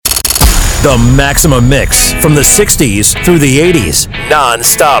The Maximum Mix from the 60s through the 80s.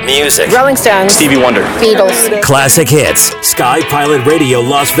 Non-stop music. Rolling Stones. Stevie Wonder. Beatles. Classic hits. Sky Pilot Radio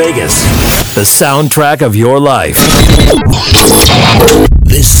Las Vegas. The soundtrack of your life.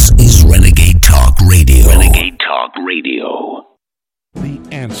 This is Renegade Talk Radio. Renegade Talk Radio. The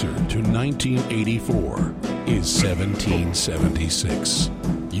answer to 1984 is 1776.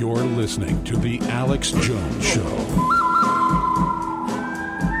 You're listening to The Alex Jones Show.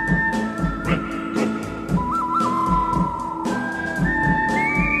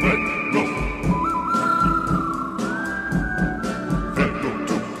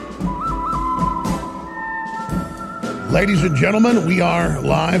 Ladies and gentlemen, we are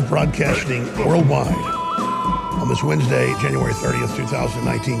live broadcasting worldwide on this Wednesday, January 30th,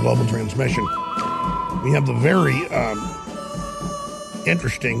 2019 global transmission. We have the very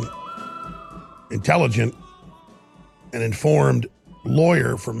interesting, intelligent, and informed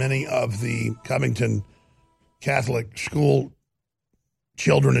lawyer for many of the Covington Catholic school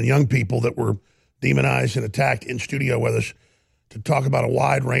children and young people that were demonized and attacked in studio with us to talk about a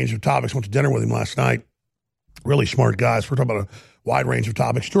wide range of topics. I went to dinner with him last night. Really smart guys. We're talking about a wide range of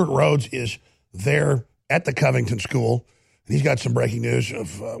topics. Stuart Rhodes is there at the Covington School, and he's got some breaking news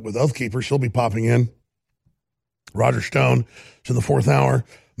with Oath Keepers. He'll be popping in. Roger Stone is in the fourth hour.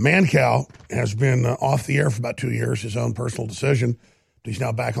 Mancow has been off the air for about 2 years, his own personal decision. He's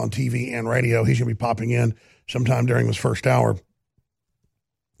now back on TV and radio. He's going to be popping in sometime during this first hour.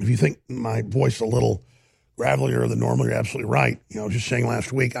 If you think my voice is a little gravelier than normal, you're absolutely right. You know, just saying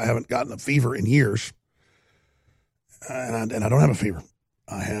last week, I haven't gotten a fever in years. And I don't have a fever.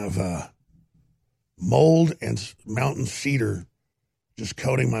 I have mold and mountain cedar just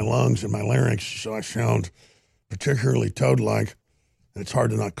coating my lungs and my larynx, so I sound particularly toad-like, and it's hard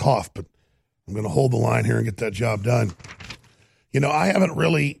to not cough, but I'm going to hold the line here and get that job done. You know, I haven't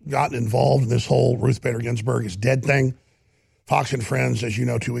really gotten involved in this whole Ruth Bader Ginsburg is dead thing. Fox and Friends, as you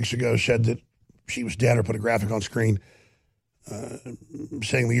know, 2 weeks ago said that she was dead, or put a graphic on screen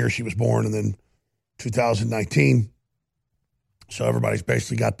saying the year she was born, and then 2019. So everybody's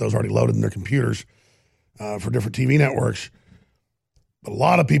basically got those already loaded in their computers for different TV networks. But a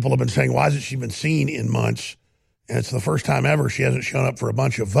lot of people have been saying, why hasn't she been seen in months? And it's the first time ever she hasn't shown up for a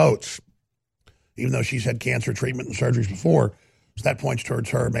bunch of votes, even though she's had cancer treatment and surgeries before. So that points towards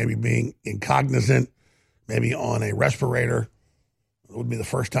her maybe being incognizant, maybe on a respirator. It would be the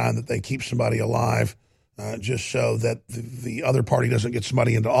first time that they keep somebody alive just so that the other party doesn't get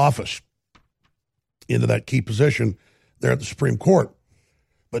somebody into office, into that key position there at the Supreme Court.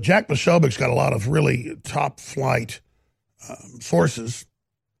 But Jack Posobiec's got a lot of really top-flight sources,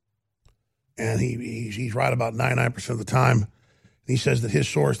 and he's right about 99% of the time. He says that his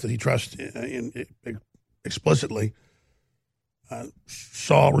source that he trusts explicitly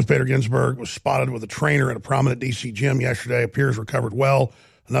saw Ruth Bader Ginsburg was spotted with a trainer at a prominent D.C. gym yesterday, appears recovered well,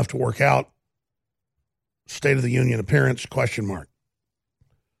 enough to work out. State of the Union appearance, ? And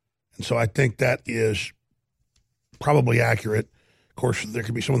so I think that is probably accurate. Of course, there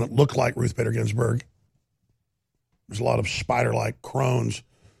could be someone that looked like Ruth Bader Ginsburg. There's a lot of spider-like crones,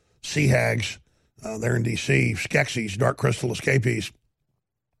 sea hags there in D.C., Skeksis, dark crystal escapees.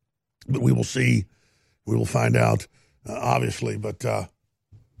 But we will see. We will find out, obviously. But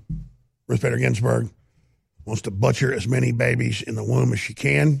Ruth Bader Ginsburg wants to butcher as many babies in the womb as she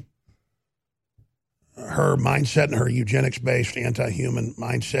can. Her mindset and her eugenics-based anti-human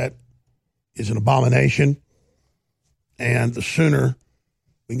mindset is an abomination. And the sooner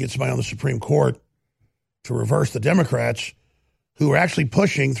we can get somebody on the Supreme Court to reverse the Democrats, who are actually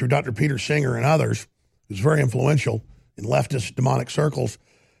pushing through Dr. Peter Singer and others, who's very influential in leftist demonic circles,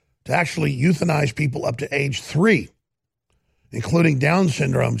 to actually euthanize people up to age 3, including Down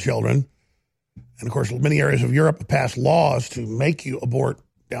syndrome children. And, of course, many areas of Europe have passed laws to make you abort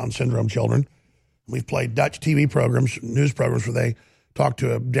Down syndrome children. We've played Dutch TV programs, news programs, where they talk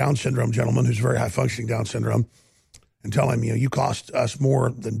to a Down syndrome gentleman who's very high-functioning Down syndrome and tell him, you know, you cost us more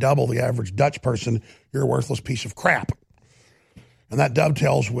than double the average Dutch person. You're a worthless piece of crap. And that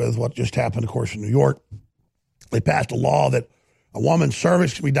dovetails with what just happened, of course, in New York. They passed a law that a woman's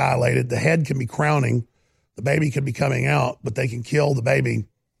cervix can be dilated, the head can be crowning, the baby can be coming out, but they can kill the baby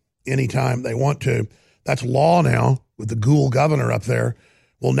anytime they want to. That's law now with the ghoul governor up there.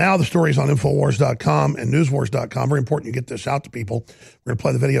 Well, now the story is on Infowars.com and Newswars.com. Very important you get this out to people. We're going to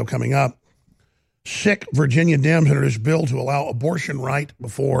play the video coming up. Sick Virginia Dems introduced a bill to allow abortion right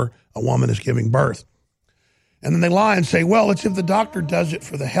before a woman is giving birth. And then they lie and say, well, it's if the doctor does it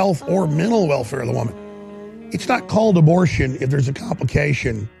for the health or mental welfare of the woman. It's not called abortion if there's a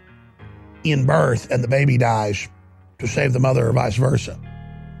complication in birth and the baby dies to save the mother or vice versa.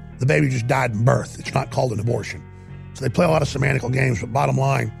 the baby just died in birth. It's not called an abortion. So they play a lot of semantical games, but bottom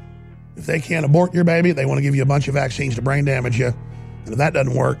line, if they can't abort your baby, they want to give you a bunch of vaccines to brain damage you. And if that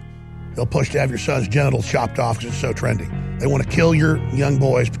doesn't work, they'll push to have your son's genitals chopped off because it's so trendy. They want to kill your young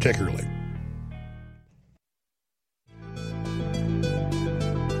boys particularly.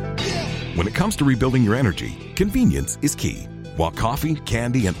 When it comes to rebuilding your energy, convenience is key. While coffee,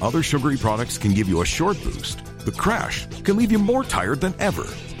 candy, and other sugary products can give you a short boost, the crash can leave you more tired than ever.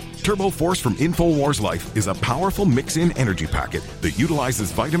 Turbo Force from InfoWars Life is a powerful mix-in energy packet that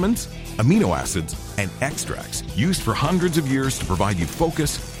utilizes vitamins, amino acids, and extracts used for hundreds of years to provide you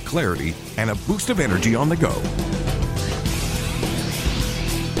focus, clarity, and a boost of energy on the go.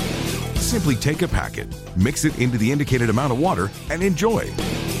 Simply take a packet, mix it into the indicated amount of water, and enjoy.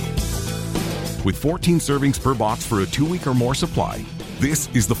 With 14 servings per box for a 2-week or more supply, this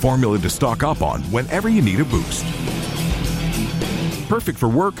is the formula to stock up on whenever you need a boost. Perfect for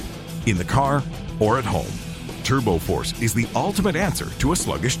work, in the car, or at home. Turbo Force is the ultimate answer to a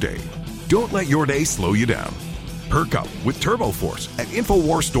sluggish day. Don't let your day slow you down. Perk up with Turbo Force at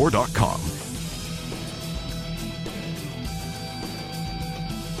InfoWarsStore.com.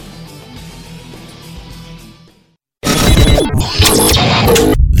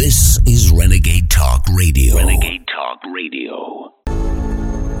 This is Renegade Talk Radio. Renegade Talk Radio.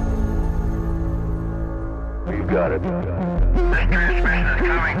 You got it. This transmission is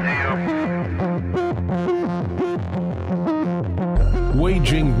coming to you.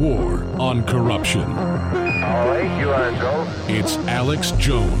 Waging war on corruption. All right, you are go. It's Alex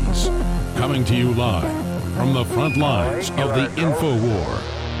Jones, coming to you live from the front lines of the InfoWar.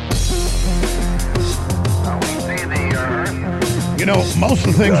 You know, most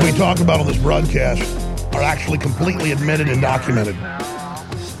of the things we talk about on this broadcast are actually completely admitted and documented.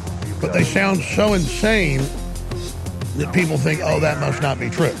 But they sound so insane that people think, oh, that must not be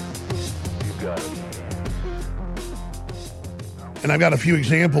true. And I've got a few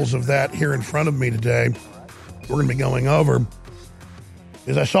examples of that here in front of me today. We're going to be going over.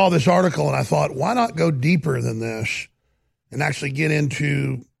 As I saw this article and I thought, why not go deeper than this and actually get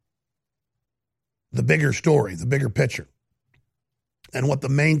into the bigger story, the bigger picture, and what the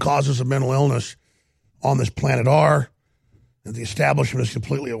main causes of mental illness on this planet are, and the establishment is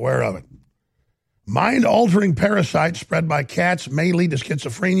completely aware of it. Mind-altering parasites spread by cats may lead to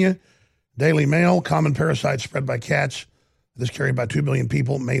schizophrenia. Daily Mail, common parasites spread by cats, this carried by 2 billion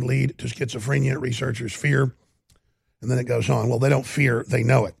people, may lead to schizophrenia, researchers fear. And then it goes on. Well, they don't fear, they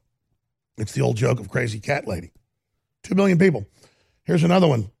know it. It's the old joke of crazy cat lady. 2 billion people. Here's another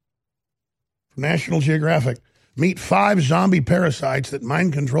one from National Geographic. Meet 5 zombie parasites that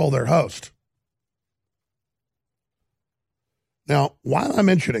mind control their host. Now, why am I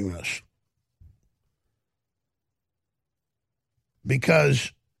mentioning this?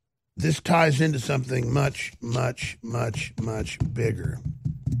 Because this ties into something much, much, much, much bigger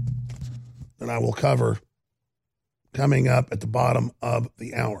that I will cover coming up at the bottom of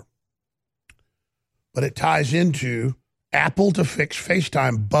the hour. But it ties into Apple to fix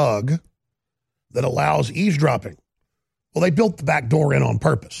FaceTime bug that allows eavesdropping. Well, they built the back door in on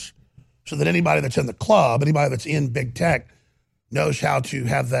purpose so that anybody that's in the club, anybody that's in big tech, knows how to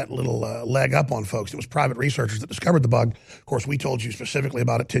have that little leg up on folks. It was private researchers that discovered the bug. Of course, we told you specifically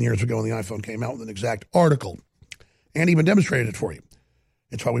about it 10 years ago when the iPhone came out with an exact article and even demonstrated it for you.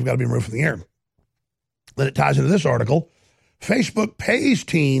 It's why we've got to be removed from the air. Then it ties into this article. Facebook pays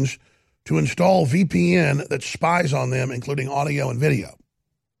teens to install VPN that spies on them, including audio and video,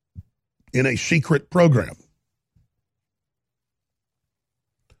 in a secret program.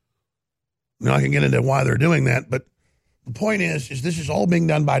 Now, I can get into why they're doing that, but the point is this is all being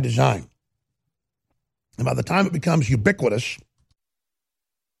done by design. And by the time it becomes ubiquitous,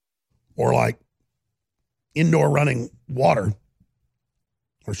 or like indoor running water,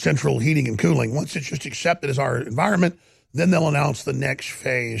 or central heating and cooling, once it's just accepted as our environment, then they'll announce the next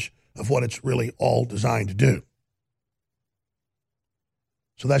phase of what it's really all designed to do.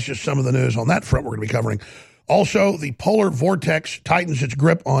 So that's just some of the news on that front we're going to be covering. Also, the polar vortex tightens its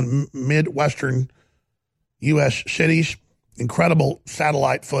grip on Midwestern U.S. cities. Incredible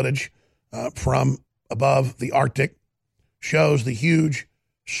satellite footage from above the Arctic shows the huge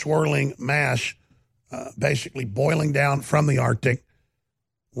swirling mass basically boiling down from the Arctic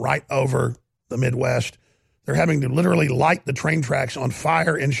right over the Midwest. They're having to literally light the train tracks on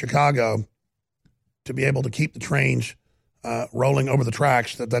fire in Chicago to be able to keep the trains rolling over the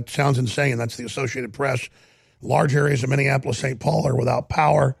tracks. That sounds insane. That's the Associated Press. Large areas of Minneapolis, St. Paul are without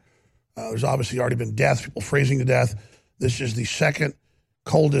power. There's obviously already been deaths, people freezing to death. This is the second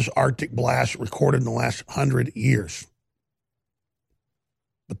coldest Arctic blast recorded in the last 100 years.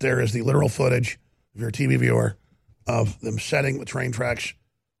 but there is the literal footage, if you're a TV viewer, of them setting the train tracks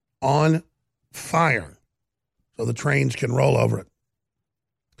on fire so the trains can roll over it.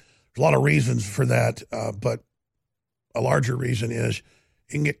 There's a lot of reasons for that, but a larger reason is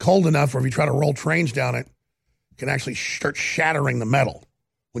it can get cold enough where if you try to roll trains down it, it can actually start shattering the metal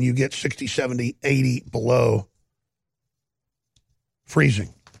when you get 60, 70, 80 below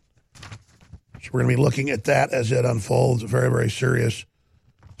freezing. So we're going to be looking at that as it unfolds. A very, very serious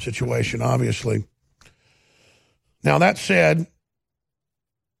situation, obviously. Now, that said,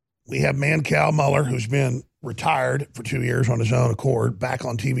 we have Mancow Mueller, who's been retired for 2 years on his own accord, back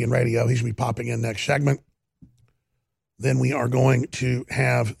on TV and radio. He's going to be popping in next segment. Then we are going to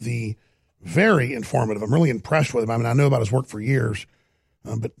have the very informative, I'm really impressed with him. I mean, I know about his work for years,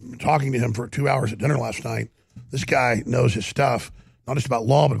 but talking to him for 2 hours at dinner last night, this guy knows his stuff, not just about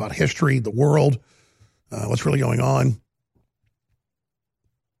law, but about history, the world, what's really going on.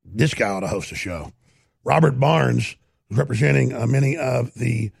 This guy ought to host a show. Robert Barnes, representing many of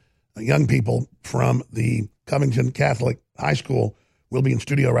the young people from the Covington Catholic High School, will be in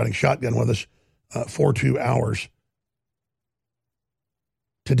studio riding shotgun with us for 2 hours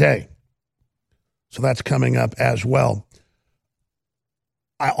today. So that's coming up as well.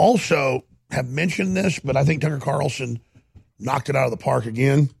 I also have mentioned this, but I think Tucker Carlson knocked it out of the park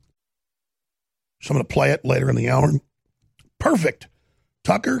again. So I'm going to play it later in the hour. Perfect.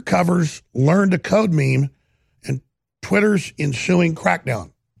 Tucker covers Learn to Code meme and Twitter's ensuing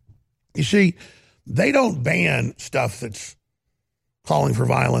crackdown. You see, they don't ban stuff that's calling for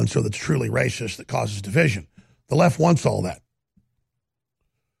violence or that's truly racist that causes division. The left wants all that.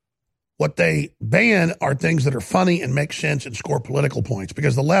 What they ban are things that are funny and make sense and score political points,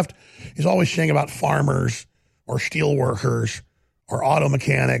 because the left is always saying about farmers or steel workers or auto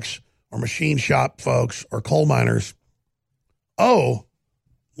mechanics or machine shop folks or coal miners. Oh,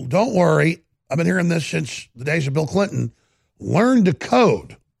 don't worry. I've been hearing this since the days of Bill Clinton. Learn to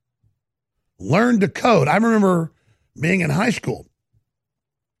code. Learn to code. I remember being in high school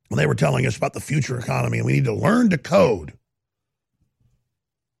when they were telling us about the future economy and we need to learn to code.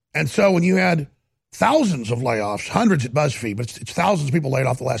 And so when you had thousands of layoffs, hundreds at BuzzFeed, but it's thousands of people laid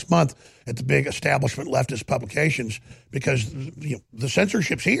off the last month at the big establishment leftist publications because the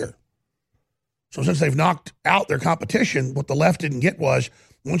censorship's here. So since they've knocked out their competition, what the left didn't get was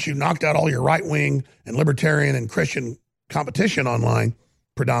once you've knocked out all your right-wing and libertarian and Christian competition online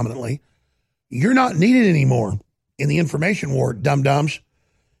predominantly, you're not needed anymore in the information war, dum-dums.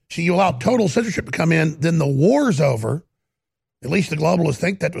 So you allow total censorship to come in, then the war's over. At least the globalists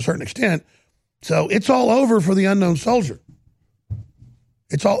think that to a certain extent. So it's all over for the unknown soldier.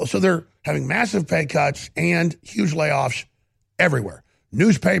 So they're having massive pay cuts and huge layoffs everywhere.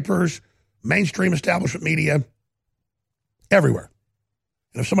 Newspapers, mainstream establishment media, everywhere.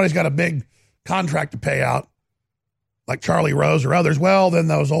 And if somebody's got a big contract to pay out, like Charlie Rose or others, well, then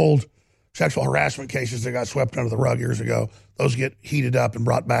those old sexual harassment cases that got swept under the rug years ago, those get heated up and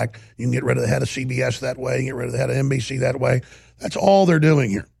brought back. You can get rid of the head of CBS that way. You can get rid of the head of NBC that way. That's all they're doing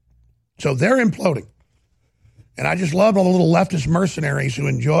here. So they're imploding. And I just love all the little leftist mercenaries who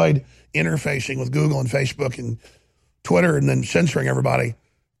enjoyed interfacing with Google and Facebook and Twitter and then censoring everybody.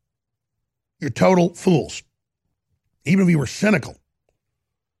 You're total fools. Even if you were cynical,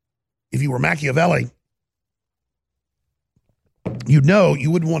 if you were Machiavelli, you'd know you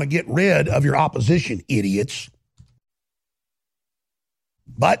wouldn't want to get rid of your opposition, idiots.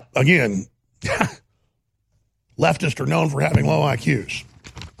 But again, leftists are known for having low IQs.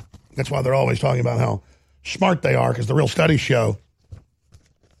 That's why they're always talking about how smart they are, because the real studies show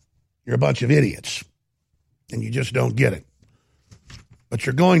you're a bunch of idiots and you just don't get it. But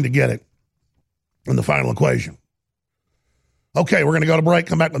you're going to get it in the final equation. Okay, we're going to go to break,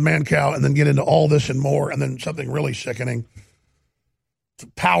 come back with Mancow, and then get into all this and more, and then something really sickening. It's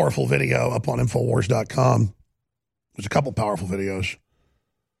a powerful video up on Infowars.com. There's a couple powerful videos.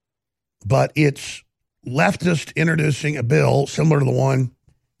 But it's leftist introducing a bill similar to the one,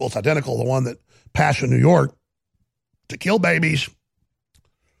 well, it's identical to the one that passed in New York to kill babies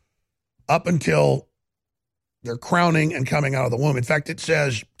up until they're crowning and coming out of the womb. In fact, it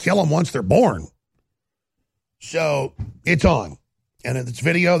says kill them once they're born. So it's on. And it's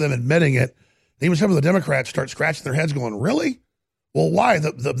video, them admitting it. Even some of the Democrats start scratching their heads going, really? Well, why?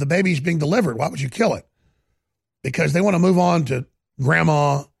 The baby's being delivered. Why would you kill it? Because they want to move on to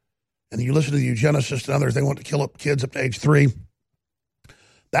grandma. And you listen to the eugenicists and others, they want to kill up kids up to age 3.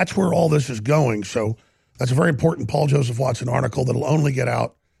 That's where all this is going. So that's a very important Paul Joseph Watson article that'll only get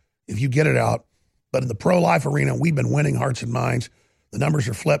out if you get it out. But in the pro-life arena, we've been winning hearts and minds. The numbers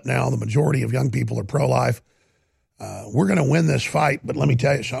are flipped now. The majority of young people are pro-life. We're going to win this fight, but let me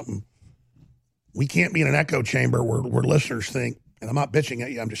tell you something. We can't be in an echo chamber where listeners think, and I'm not bitching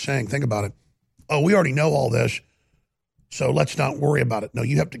at you, I'm just saying, think about it. Oh, we already know all this, so let's not worry about it. No,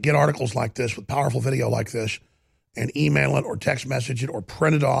 you have to get articles like this with powerful video like this and email it or text message it or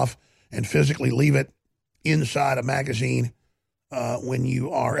print it off and physically leave it inside a magazine when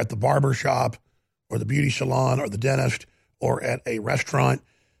you are at the barber shop or the beauty salon or the dentist or at a restaurant.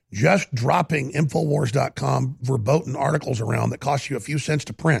 Just dropping Infowars.com verboten articles around that cost you a few cents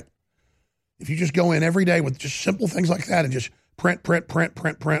to print. If you just go in every day with just simple things like that and just print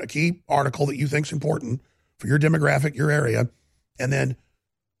a key article that you think is important for your demographic, your area, and then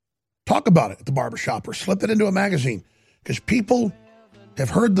talk about it at the barbershop or slip it into a magazine, because people have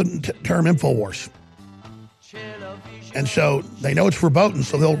heard the term Infowars. And so they know it's verboten,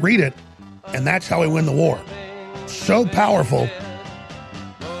 so they'll read it, and that's how we win the war. So powerful,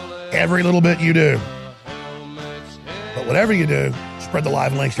 every little bit you do. But whatever you do, spread the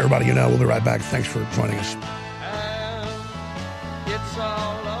live links to everybody you know. We'll be right back. Thanks for joining us.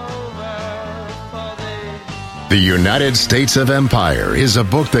 The United States of Empire is a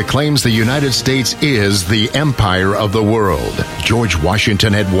book that claims the United States is the empire of the world. George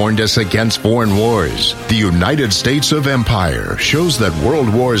Washington had warned us against foreign wars. The United States of Empire shows that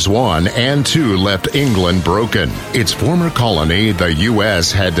World Wars I and II left England broken. Its former colony, the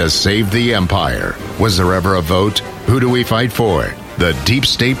U.S., had to save the empire. Was there ever a vote? Who do we fight for? The deep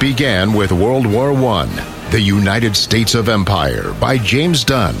state began with World War I. The United States of Empire by James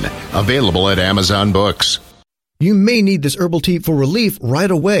Dunn. Available at Amazon Books. You may need this herbal tea for relief right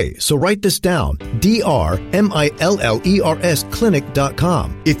away, so write this down. DRMILLERS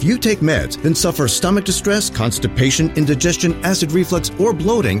clinic.com. If you take meds, then suffer stomach distress, constipation, indigestion, acid reflux, or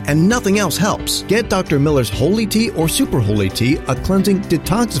bloating, and nothing else helps, get Dr. Miller's Holy Tea or Super Holy Tea, a cleansing,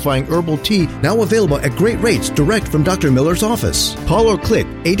 detoxifying herbal tea now available at great rates direct from Dr. Miller's office. Call or click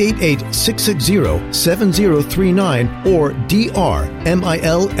 888-660-7039 or DRMILLERS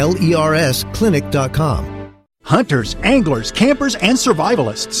clinic.com. Hunters, anglers, campers, and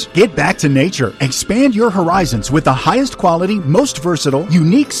survivalists. Get back to nature. Expand your horizons with the highest quality, most versatile,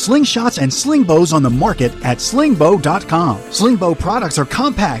 unique slingshots and sling bows on the market at slingbow.com. Slingbow products are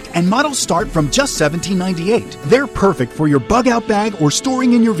compact and models start from just $17.98. They're perfect for your bug out bag or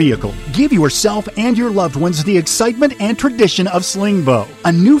storing in your vehicle. Give yourself and your loved ones the excitement and tradition of Slingbow,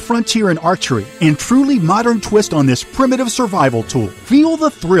 a new frontier in archery and truly modern twist on this primitive survival tool. Feel the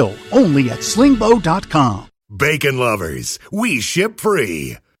thrill only at slingbow.com. Bacon lovers, we ship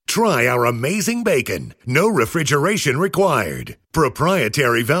free. Try our amazing bacon. No refrigeration required.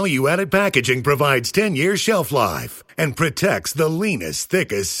 Proprietary value-added packaging provides 10-year shelf life and protects the leanest,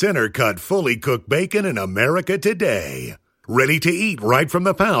 thickest, center-cut, fully cooked bacon in America today. Ready to eat right from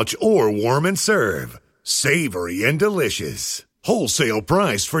the pouch or warm and serve. Savory and delicious. Wholesale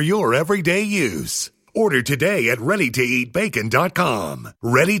price for your everyday use. Order today at ReadyToEatBacon.com.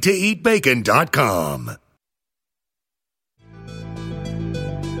 ReadyToEatBacon.com.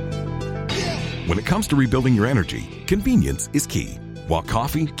 When it comes to rebuilding your energy, convenience is key. While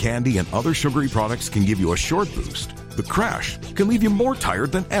coffee, candy, and other sugary products can give you a short boost, the crash can leave you more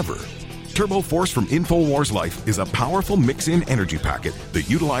tired than ever. Turbo Force from InfoWars Life is a powerful mix-in energy packet that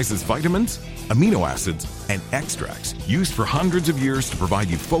utilizes vitamins, amino acids, and extracts used for hundreds of years to provide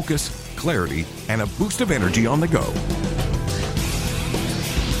you focus, clarity, and a boost of energy on the go.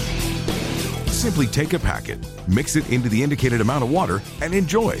 Simply take a packet, mix it into the indicated amount of water, and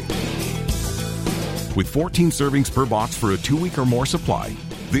enjoy. With 14 servings per box for a 2-week or more supply,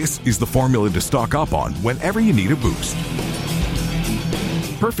 this is the formula to stock up on whenever you need a boost.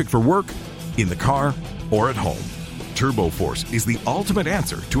 Perfect for work, in the car, or at home. Turbo Force is the ultimate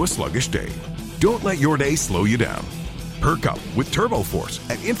answer to a sluggish day. Don't let your day slow you down. Perk up with Turbo Force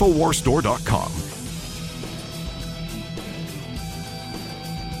at InfoWarsStore.com.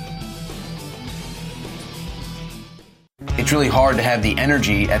 It's really hard to have the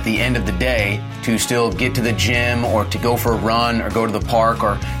energy at the end of the day to still get to the gym or to go for a run or go to the park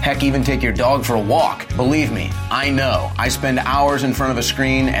or heck, even take your dog for a walk. Believe me, I know. I spend hours in front of a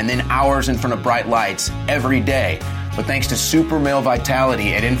screen and then hours in front of bright lights every day. But thanks to Super Male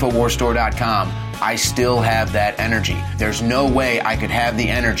Vitality at InfoWarsStore.com, I still have that energy. There's no way I could have the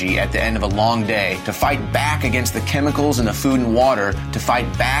energy at the end of a long day to fight back against the chemicals in the food and water, to fight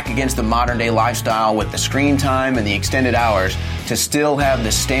back against the modern day lifestyle with the screen time and the extended hours, to still have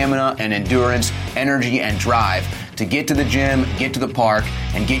the stamina and endurance, energy and drive to get to the gym, get to the park,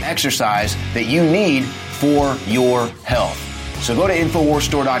 and get exercise that you need for your health. So go to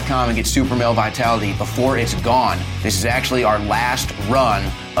InfoWarsStore.com and get Super Male Vitality before it's gone. This is actually our last run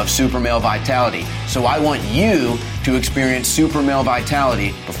of Super Male Vitality. So I want you to experience Super Male Vitality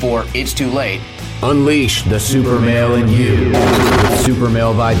before it's too late. Unleash the super male in you with Super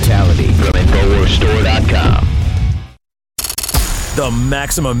Male Vitality from InfoWarsStore.com. The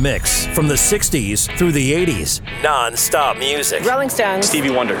Maximum Mix from the 60s through the 80s. Non-stop music. Rolling Stones. Stevie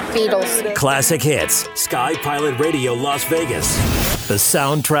Wonder. Beatles. Classic hits. Sky Pilot Radio Las Vegas. The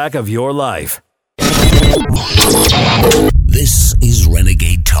soundtrack of your life. This is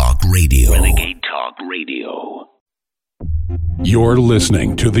Renegade Talk Radio. Renegade Talk Radio. You're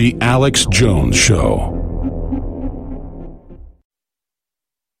listening to The Alex Jones Show.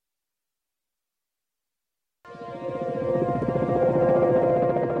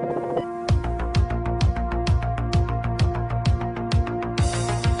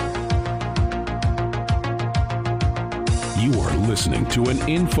 You are listening to an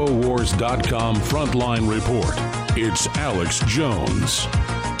Infowars.com frontline report. It's Alex Jones.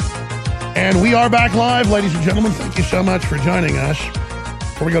 And we are back live, ladies and gentlemen. Thank you so much for joining us.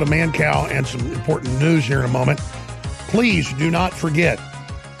 Before we go to Mancow and some important news here in a moment, please do not forget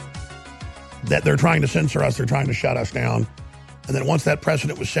that they're trying to censor us. They're trying to shut us down. And then once that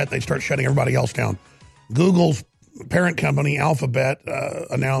precedent was set, they start shutting everybody else down. Google's parent company, Alphabet,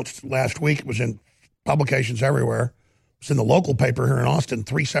 announced last week, it was in publications everywhere, it's in the local paper here in Austin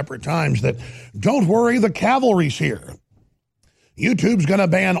 3 separate times, that don't worry, the cavalry's here. YouTube's going to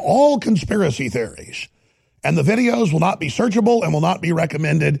ban all conspiracy theories, and the videos will not be searchable and will not be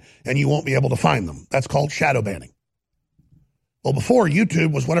recommended, and you won't be able to find them. That's called shadow banning. Well, before,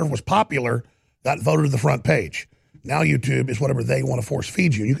 YouTube was whatever was popular got voted to the front page. Now YouTube is whatever they want to force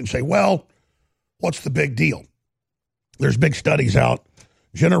feed you. You can say, well, what's the big deal? There's big studies out.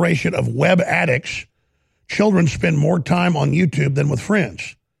 Generation of web addicts. Children spend more time on YouTube than with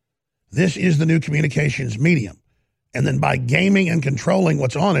friends. This is the new communications medium. And then by gaming and controlling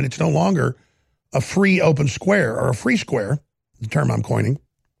what's on it, it's no longer a free open square or a free square, the term I'm coining.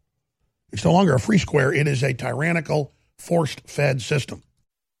 It's no longer a free square. It is a tyrannical, forced-fed system.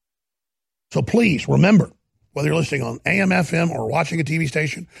 So please remember, whether you're listening on AM, FM, or watching a TV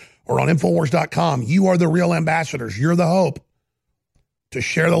station, or on Infowars.com, you are the real ambassadors. You're the hope to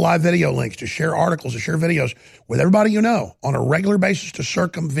share the live video links, to share articles, to share videos with everybody you know on a regular basis to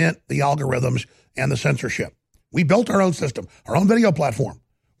circumvent the algorithms and the censorship. We built our own system, our own video platform.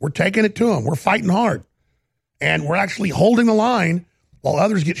 We're taking it to them. We're fighting hard. And we're actually holding the line while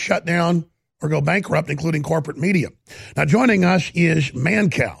others get shut down or go bankrupt, including corporate media. Now, joining us is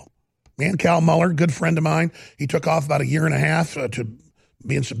Mancow. Mancow Muller, good friend of mine. He took off about a year and a half to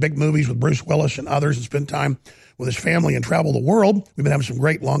be in some big movies with Bruce Willis and others and spend time with his family and travel the world. We've been having some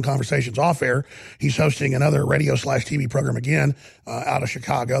great long conversations off air. He's hosting another radio/TV program again out of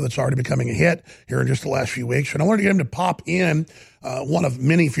Chicago that's already becoming a hit here in just the last few weeks. And I wanted to get him to pop in one of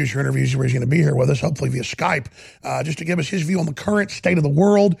many future interviews where he's going to be here with us, hopefully via Skype, just to give us his view on the current state of the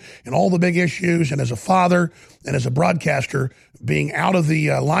world and all the big issues. And as a father and as a broadcaster, being out of the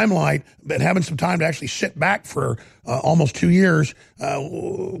limelight, but having some time to actually sit back for almost 2 years,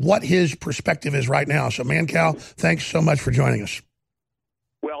 what his perspective is right now. So, Mancow, thanks so much for joining us.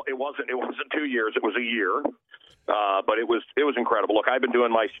 Well, it wasn't 2 years; it was a year, but it was incredible. Look, I've been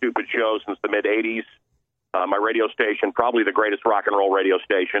doing my stupid show since the mid '80s. My radio station, probably the greatest rock and roll radio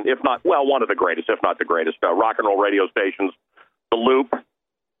station, if not, well, one of the greatest, if not the greatest rock and roll radio stations. The Loop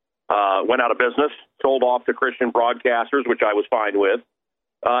went out of business, sold off to Christian broadcasters, which I was fine with.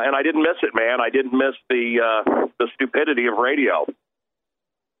 And I didn't miss it, man. I didn't miss the stupidity of radio.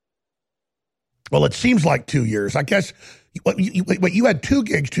 Well, it seems like 2 years. I guess you had 2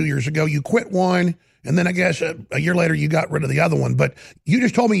 gigs 2 years ago. You quit one, and then I guess a year later you got rid of the other one. But you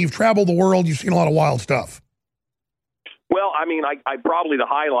just told me you've traveled the world. You've seen a lot of wild stuff. Well, I mean, I probably the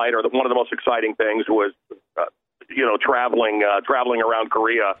highlight or one of the most exciting things was, traveling around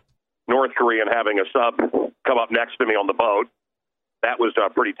Korea, North Korea, and having a sub come up next to me on the boat. That was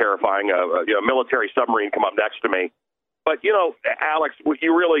pretty terrifying. A military submarine come up next to me. But Alex,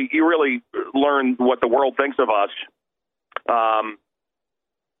 you really learn what the world thinks of us.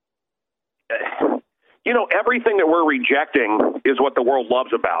 Everything that we're rejecting is what the world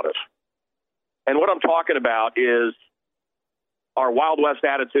loves about us. And what I'm talking about is our Wild West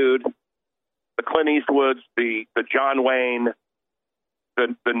attitude, the Clint Eastwoods, the John Wayne,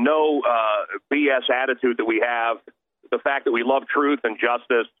 the no BS attitude that we have, the fact that we love truth and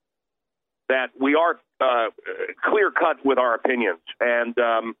justice, that we are clear-cut with our opinions. And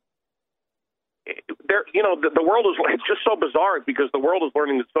the world is, it's just so bizarre because the world is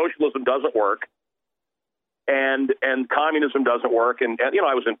learning that socialism doesn't work. and communism doesn't work. And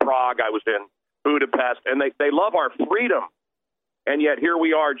I was in Prague, I was in Budapest, and they love our freedom. And yet here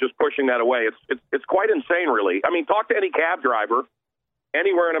we are just pushing that away. It's quite insane, really. I mean, talk to any cab driver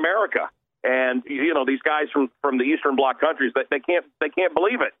anywhere in America, and these guys from the Eastern Bloc countries, they can't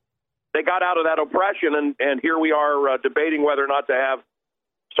believe it. They got out of that oppression, and here we are debating whether or not to have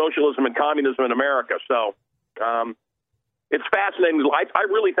socialism and communism in America. So it's fascinating. I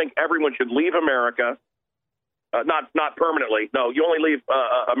really think everyone should leave America, not permanently. No, you only leave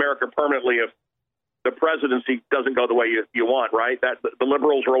America permanently if the presidency doesn't go the way you want, right? That the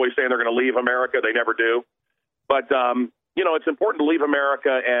liberals are always saying they're going to leave America. They never do. But, it's important to leave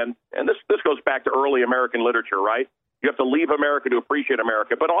America, and this goes back to early American literature, right? You have to leave America to appreciate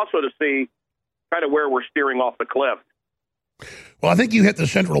America, but also to see kind of where we're steering off the cliff. Well, I think you hit the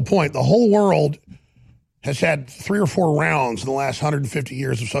central point. The whole world has had 3 or 4 rounds in the last 150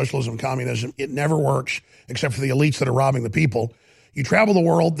 years of socialism and communism. It never works except for the elites that are robbing the people. You travel the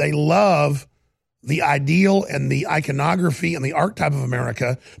world, they love the ideal and the iconography and the archetype of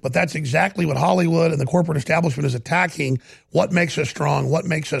America, but that's exactly what Hollywood and the corporate establishment is attacking. What makes us strong? What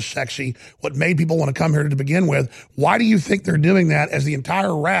makes us sexy? What made people want to come here to begin with? Why do you think they're doing that as the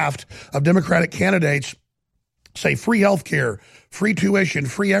entire raft of Democratic candidates say free health care, free tuition,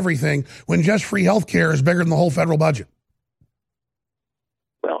 free everything, when just free health care is bigger than the whole federal budget?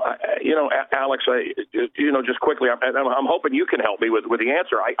 Well, Alex, just quickly, I'm hoping you can help me with the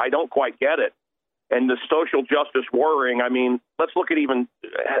answer. I don't quite get it. And the social justice worrying, I mean, let's look at even,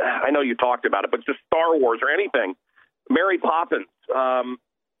 I know you talked about it, but just Star Wars or anything. Mary Poppins, and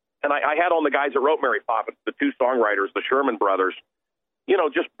I had on the guys that wrote Mary Poppins, the 2 songwriters, the Sherman brothers,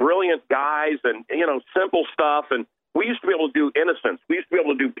 just brilliant guys and, simple stuff. And we used to be able to do innocence. We used to be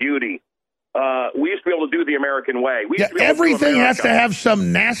able to do beauty. We used to be able to do the American way. Everything has to have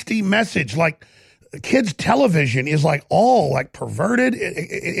some nasty message. Like kids' television is all perverted.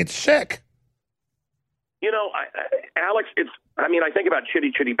 It's sick. Alex, I think about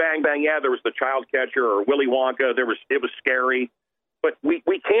Chitty Chitty Bang Bang. Yeah, there was the Child Catcher or Willy Wonka. It was scary, but we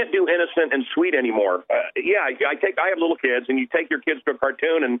can't do innocent and sweet anymore. I have little kids, and you take your kids to a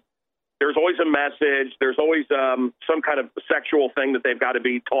cartoon, and there's always a message. There's always some kind of sexual thing that they've got to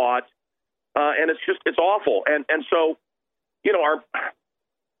be taught, and it's awful. And so,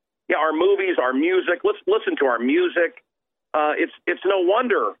 our movies, our music. Let's listen to our music. It's no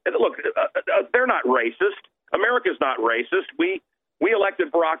wonder. Look, they're not racist. America's not racist. We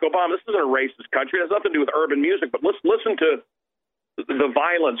elected Barack Obama. This isn't a racist country. It has nothing to do with urban music. But let's listen to the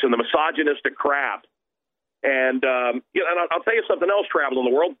violence and the misogynistic crap. And and I'll tell you something else. Travel in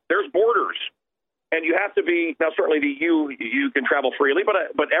the world. There's borders, and you have to be now. Certainly, you can travel freely,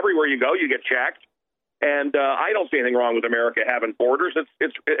 but everywhere you go, you get checked. And I don't see anything wrong with America having borders.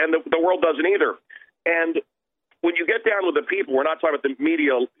 And the world doesn't either. And when you get down with the people, we're not talking about the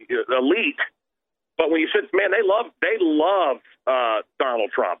media elite, but when you sit, man, they love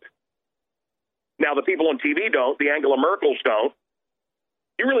Donald Trump. Now, the people on TV don't. The Angela Merkels don't.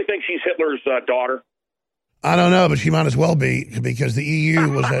 You really think she's Hitler's daughter? I don't know, but she might as well be, because the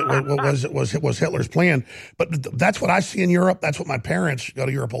EU was Hitler's plan. But that's what I see in Europe. That's what my parents go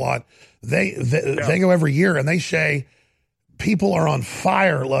to Europe a lot. They go every year, and they say people are on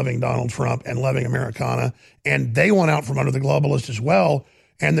fire loving Donald Trump and loving Americana, and they want out from under the globalists as well.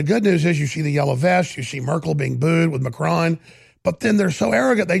 And the good news is you see the yellow vest, you see Merkel being booed with Macron, but then they're so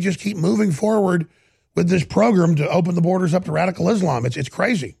arrogant they just keep moving forward with this program to open the borders up to radical Islam. It's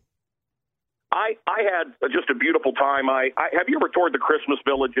crazy. I had just a beautiful time. Have you ever toured the Christmas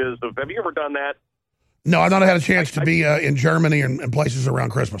villages? Have you ever done that? No, I've not had a chance to be in Germany and places around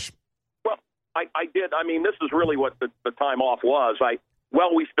Christmas. Well, I did. I mean, this is really what the time off was.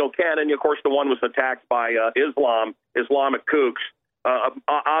 We still can. And, of course, the one was attacked by Islamic kooks,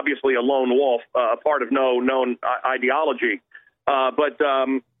 obviously a lone wolf, a part of no known ideology. But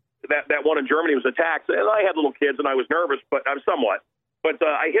that one in Germany was attacked. And I had little kids, and I was nervous, but I'm somewhat. But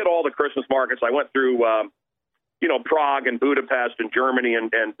I hit all the Christmas markets. I went through, Prague and Budapest and Germany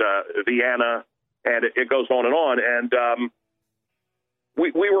and Vienna, and it goes on and on. And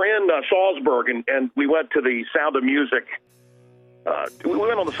we were in Salzburg, and we went to the Sound of Music. We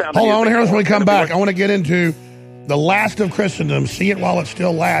went on the Sound of Music. Hold on, here's when we come back. I want to get into the last of Christendom, see it while it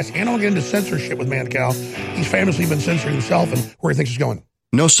still lasts, and I want to get into censorship with Mancow. He's famously been censoring himself and where he thinks he's going.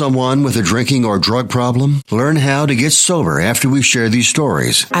 Know someone with a drinking or drug problem? Learn how to get sober after we share these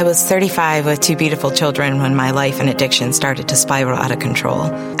stories. I was 35 with 2 beautiful children when my life and addiction started to spiral out of control.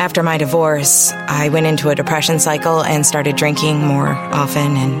 After my divorce, I went into a depression cycle and started drinking more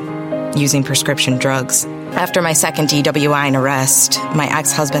often and using prescription drugs. After my second DWI and arrest, my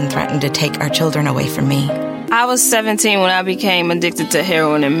ex-husband threatened to take our children away from me. I was 17 when I became addicted to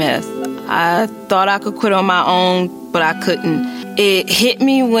heroin and meth. I thought I could quit on my own, but I couldn't. It hit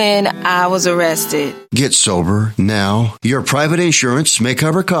me when I was arrested. Get sober now. Your private insurance may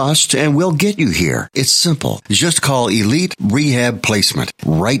cover costs and we'll get you here. It's simple. Just call Elite Rehab Placement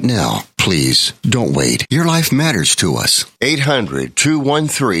right now. Please, don't wait. Your life matters to us.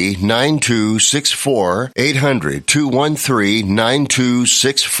 800-213-9264.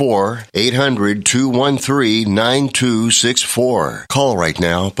 800-213-9264. 800-213-9264. Call right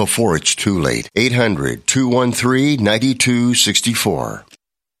now before it's too late. 800-213-9264.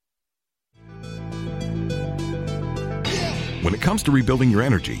 When it comes to rebuilding your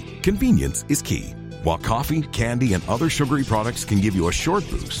energy, convenience is key. While coffee, candy, and other sugary products can give you a short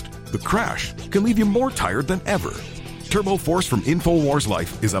boost, the crash can leave you more tired than ever. Turbo Force from InfoWars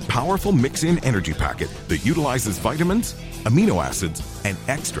Life is a powerful mix-in energy packet that utilizes vitamins, amino acids, and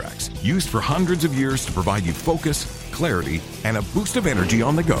extracts used for hundreds of years to provide you focus, clarity, and a boost of energy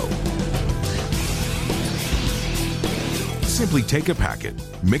on the go. Simply take a packet,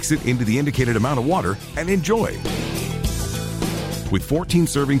 mix it into the indicated amount of water, and enjoy. With 14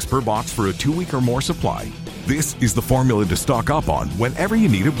 servings per box for a 2-week or more supply, this is the formula to stock up on whenever you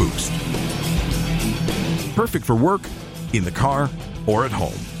need a boost. Perfect for work, in the car, or at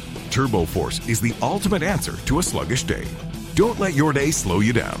home. Turbo Force is the ultimate answer to a sluggish day. Don't let your day slow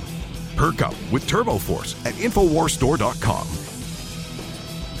you down. Perk up with Turbo Force at InfoWarsStore.com.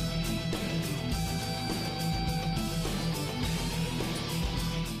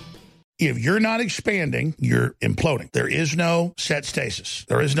 If you're not expanding, you're imploding. There is no set stasis.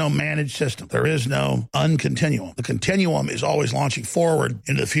 There is no managed system. There is no uncontinuum. The continuum is always launching forward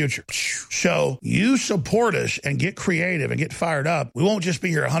into the future. So you support us and get creative and get fired up. We won't just be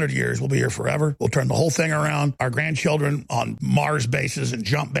here 100 years. We'll be here forever. We'll turn the whole thing around. Our grandchildren on Mars bases and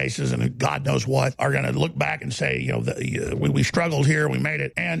jump bases and God knows what are going to look back and say, you know, we struggled here, we made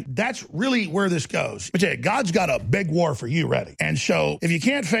it. And that's really where this goes. But yeah, God's got a big war for you ready. And so if you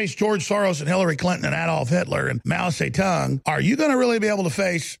can't face George Soros and Hillary Clinton and Adolf Hitler and Mao Zedong, are you going to really be able to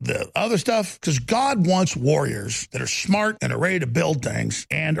face the other stuff? Because God wants warriors that are smart and are ready to build things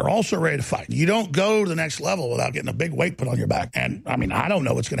and are also ready to fight. You don't go to the next level without getting a big weight put on your back. And I mean, I don't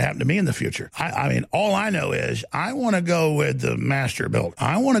know what's going to happen to me in the future. I mean, all I know is I want to go with the master build.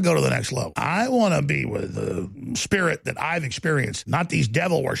 I want to go to the next level. I want to be with the spirit that I've experienced, not these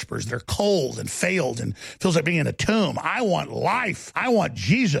devil worshipers. They're cold and failed and feels like being in a tomb. I want life. I want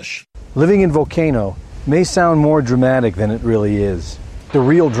Jesus. Living in Volcano may sound more dramatic than it really is. The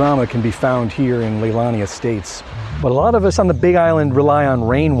real drama can be found here in Leilani Estates. But a lot of us on the Big Island rely on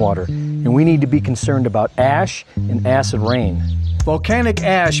rainwater, and we need to be concerned about ash and acid rain. Volcanic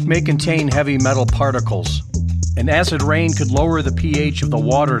ash may contain heavy metal particles, and acid rain could lower the pH of the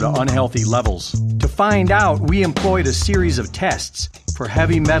water to unhealthy levels. To find out, we employed a series of tests for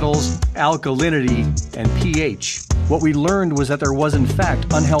heavy metals, alkalinity, and pH. What we learned was that there was in fact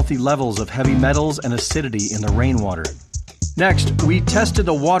unhealthy levels of heavy metals and acidity in the rainwater. Next, we tested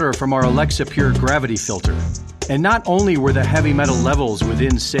the water from our Alexa Pure gravity filter. And not only were the heavy metal levels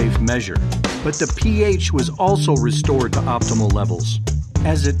within safe measure, but the pH was also restored to optimal levels.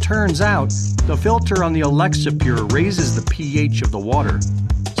 As it turns out, the filter on the Alexa Pure raises the pH of the water.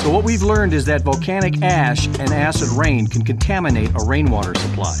 So what we've learned is that volcanic ash and acid rain can contaminate a rainwater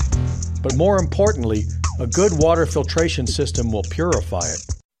supply. But more importantly, a good water filtration system will purify it.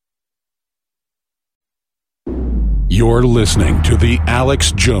 You're listening to The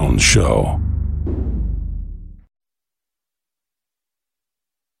Alex Jones Show.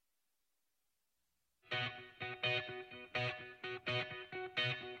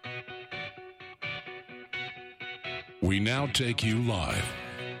 We now take you live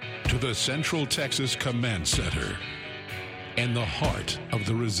to the Central Texas Command Center and the heart of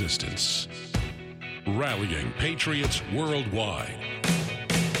the resistance, rallying patriots worldwide.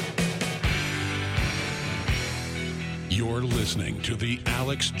 You're listening to The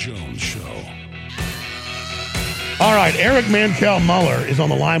Alex Jones Show. All right, Eric Mankel Muller is on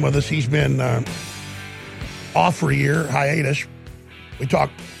the line with us. He's been off for a year, hiatus. We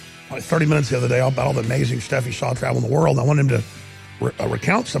talked 30 minutes the other day about all the amazing stuff he saw traveling the world. I wanted him to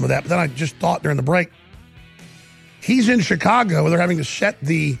recount some of that, but then I just thought during the break, he's in Chicago where they're having to set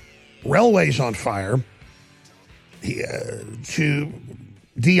the railways on fire to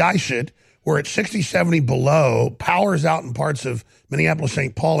de-ice it. We're at 60, 70 below. Power's out in parts of Minneapolis,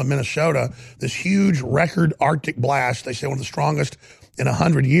 St. Paul, and Minnesota. This huge record Arctic blast, they say one of the strongest in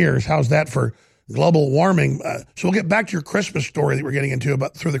 100 years. How's that for global warming? So we'll get back to your Christmas story that we're getting into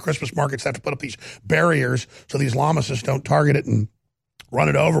about through the Christmas markets have to put up these barriers so these Islamicists don't target it and run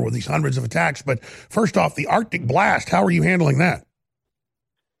it over with these hundreds of attacks. But first off, the Arctic blast, how are you handling that?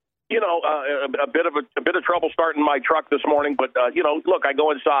 You know, a bit of trouble starting my truck this morning, but you know, look, I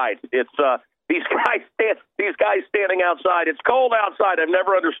go inside. It's these guys standing outside. It's cold outside. I've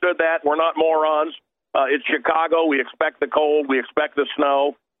never understood that. We're not morons. It's Chicago. We expect the cold. We expect the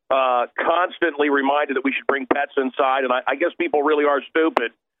snow. Constantly reminded that we should bring pets inside, and I guess people really are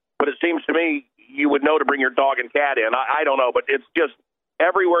stupid. But it seems to me you would know to bring your dog and cat in. I don't know, but it's just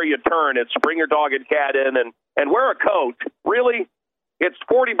everywhere you turn, it's bring your dog and cat in and wear a coat. Really? It's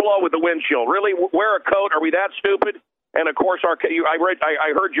 40 below with the windshield. Really, wear a coat? Are we that stupid? And of course, I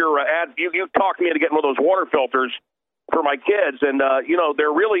heard your ad. You talked me into getting one of those water filters for my kids, and you know,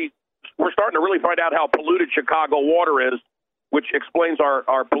 we're starting to really find out how polluted Chicago water is, which explains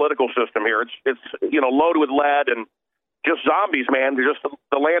our political system here. It's you know, loaded with lead and just zombies, man. They're just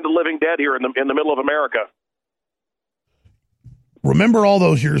the land of living dead here in the middle of America. Remember all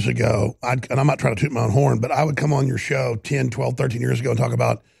those years ago, and I'm not trying to toot my own horn, but I would come on your show 10, 12, 13 years ago and talk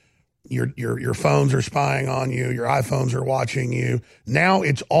about your phones are spying on you, your iPhones are watching you. Now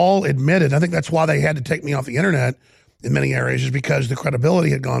it's all admitted. I think that's why they had to take me off the internet in many areas, is because the credibility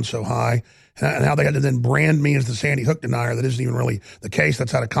had gone so high, and how they had to then brand me as the Sandy Hook denier. That isn't even really the case.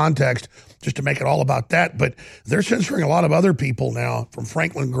 That's out of context, just to make it all about that. But they're censoring a lot of other people now, from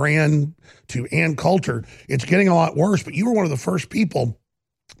Franklin Graham to Ann Coulter. It's getting a lot worse, but you were one of the first people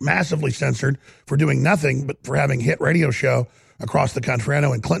massively censored for doing nothing but for having a hit radio show across the country. I know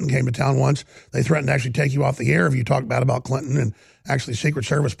when Clinton came to town once, they threatened to actually take you off the air if you talked bad about Clinton, and actually Secret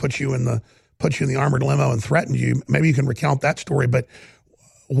Service put you in the armored limo and threatened you. Maybe you can recount that story, but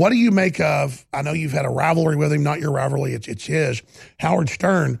what do you make of, I know you've had a rivalry with him, not your rivalry, it's his, Howard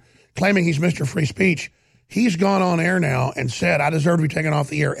Stern, claiming he's Mr. Free Speech. He's gone on air now and said, I deserve to be taken off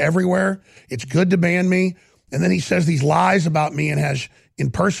the air everywhere. It's good to ban me. And then he says these lies about me and has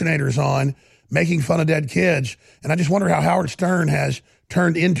impersonators on making fun of dead kids. And I just wonder how Howard Stern has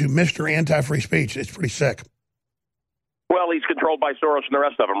turned into Mr. Anti-Free Speech. It's pretty sick. Well, he's controlled by Soros and the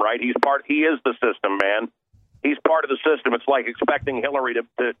rest of them, right? He is the system, man. He's part of the system. It's like expecting Hillary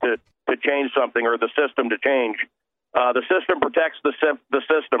to change something, or the system to change. The system protects the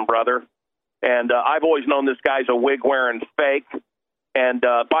system, brother. And I've always known this guy's a wig-wearing fake. And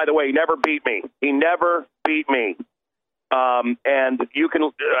by the way, he never beat me. He never beat me. And you can,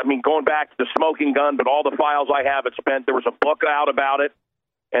 I mean, going back to the smoking gun, but all the files I have, there was a book out about it.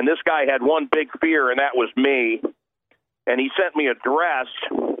 And this guy had one big fear, and that was me. And he sent me a dress.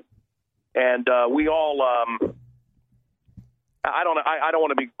 And we all, I don't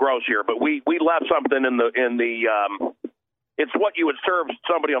want to be gross here, but we left something in the it's what you would serve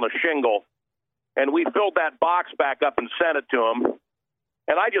somebody on a shingle, and we filled that box back up and sent it to him.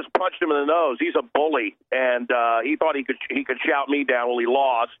 And I just punched him in the nose. He's a bully, and he thought he could shout me down. Well, he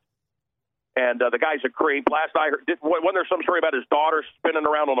lost, and the guy's a creep. Last I heard, wasn't there some story about his daughter spinning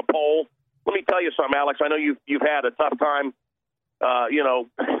around on a pole? Let me tell you something, Alex. I know you've had a tough time. You know,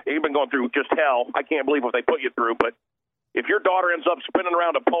 you've been going through just hell. I can't believe what they put you through. But if your daughter ends up spinning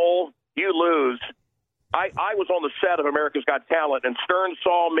around a pole, you lose. I was on the set of America's Got Talent, and Stern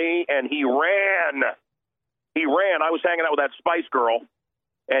saw me, and he ran. He ran. I was hanging out with that Spice Girl,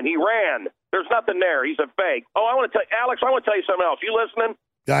 and he ran. There's nothing there. He's a fake. Oh, I want to tell Alex, I want to tell you something else. You listening?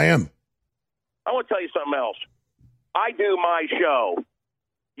 I am. I want to tell you something else. I do my show.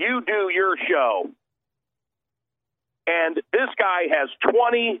 You do your show. And this guy has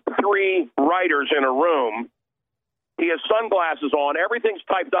 23 writers in a room. He has sunglasses on. Everything's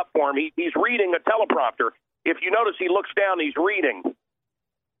typed up for him. He's reading a teleprompter. If you notice, he looks down. He's reading.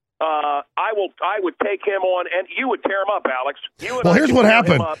 I would take him on, and you would tear him up, Alex. Well, here's what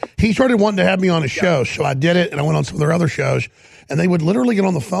happened. He started wanting to have me on his show, so I did it, and I went on some of their other shows, and they would literally get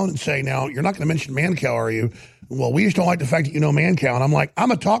on the phone and say, now, you're not going to mention Mancow, are you? Well, we just don't like the fact that you know Mancow. And I'm like,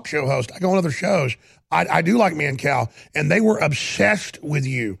 I'm a talk show host. I go on other shows. I do like Mancow. And they were obsessed with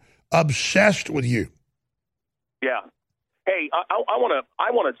you. Obsessed with you. Yeah. Hey, I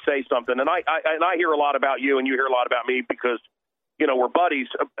want to say something, and I hear a lot about you, and you hear a lot about me because, you know, we're buddies.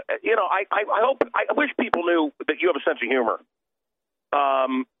 You know, I wish people knew that you have a sense of humor,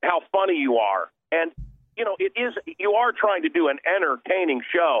 how funny you are, and you know, you are trying to do an entertaining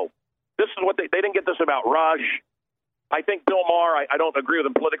show. This is what they didn't get this about Rush. I think Bill Maher, I don't agree with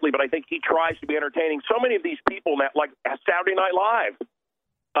him politically, but I think he tries to be entertaining. So many of these people now, like Saturday Night Live,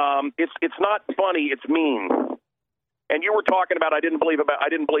 it's not funny, it's mean. And you were talking about I didn't believe this,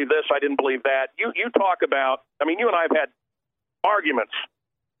 I didn't believe that. You talk about, I mean, you and I have had arguments,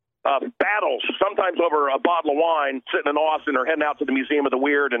 battles, sometimes over a bottle of wine, sitting in Austin or heading out to the Museum of the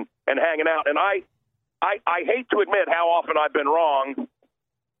Weird and hanging out. And I hate to admit how often I've been wrong,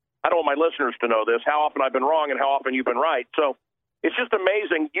 I don't want my listeners to know this, how often I've been wrong and how often you've been right. So it's just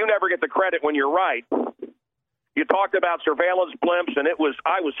amazing. You never get the credit when you're right. You talked about surveillance blimps, and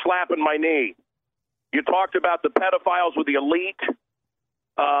I was slapping my knee. You talked about the pedophiles with the elite,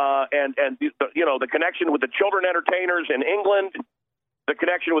 and the connection with the children entertainers in England, the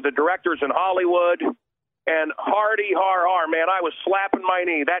connection with the directors in Hollywood, and hardy har, man, I was slapping my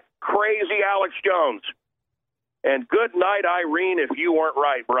knee. That crazy Alex Jones. And good night, Irene, if you weren't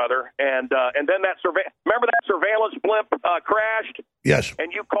right, brother. And then remember that surveillance blimp crashed? Yes.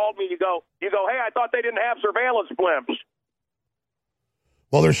 And you called me. You go. Hey, I thought they didn't have surveillance blimps.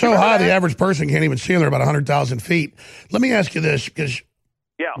 Well, they're so high, the average person can't even see them. They're about 100,000 feet. Let me ask you this, because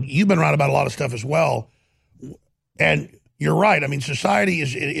you've been right about a lot of stuff as well. And you're right. I mean, society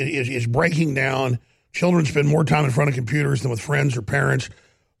is breaking down. Children spend more time in front of computers than with friends or parents.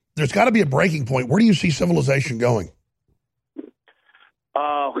 There's got to be a breaking point. Where do you see civilization going?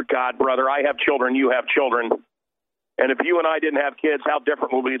 Oh, God, brother, I have children. You have children. And if you and I didn't have kids, how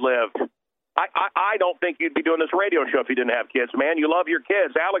different would we live? I don't think you'd be doing this radio show if you didn't have kids, man. You love your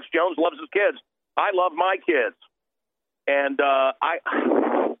kids. Alex Jones loves his kids. I love my kids. And I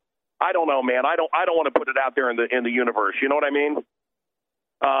don't know, man. I don't want to put it out there in the universe. You know what I mean?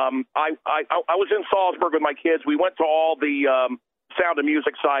 I was in Salzburg with my kids. We went to all the Sound of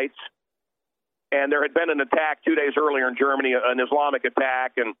Music sites, and there had been an attack 2 days earlier in Germany, an Islamic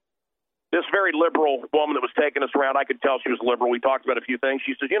attack, and this very liberal woman that was taking us around, I could tell she was liberal. We talked about a few things.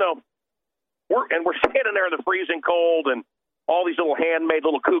 She says, we're standing there in the freezing cold and all these little handmade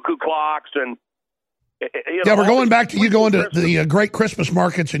little cuckoo clocks, and we're going back to you going to the great Christmas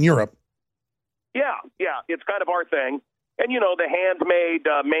markets in Europe. Yeah, it's kind of our thing. And, the handmade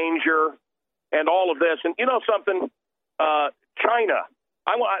manger and all of this. And something, China.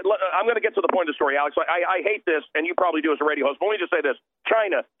 I'm going to get to the point of the story, Alex. I hate this, and you probably do as a radio host, but let me just say this.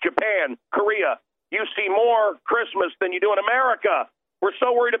 China, Japan, Korea, you see more Christmas than you do in America. We're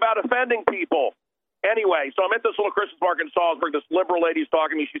so worried about offending people. Anyway, so I'm at this little Christmas market in Salzburg. This liberal lady's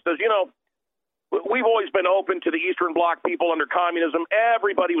talking to me. She says, we've always been open to the Eastern Bloc people under communism.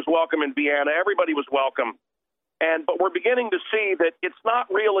 Everybody was welcome in Vienna. Everybody was welcome. But we're beginning to see that it's not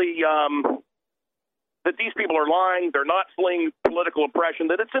really that these people are lying. They're not fleeing political oppression,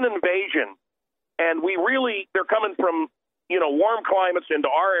 that it's an invasion. And they're coming from, warm climates into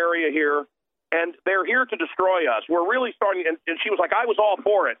our area here, and they're here to destroy us. We're really starting, and she was like, I was all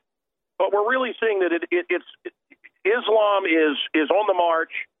for it. But we're really seeing that Islam is on the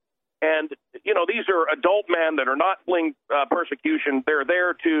march. And, these are adult men that are not fleeing persecution. They're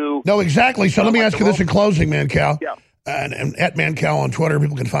there to... No, exactly. So let me ask you this in closing, Mancow. Yeah. And at Mancow on Twitter,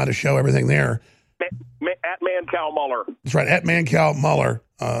 people can find a show, everything there. At Mancow Muller. That's right, at Mancow Muller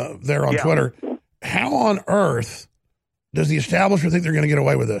there on Twitter. How on earth does the establishment think they're going to get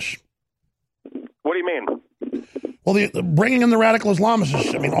away with this? What do you mean? Well, the bringing in the radical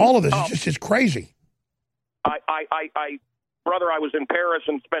Islamists, I mean, all of this is just crazy. Brother, I was in Paris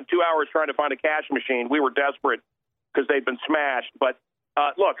and spent 2 hours trying to find a cash machine. We were desperate because they'd been smashed. But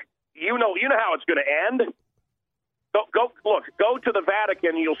look, you know how it's going to end. Go to the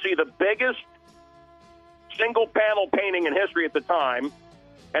Vatican. You'll see the biggest single panel painting in history at the time,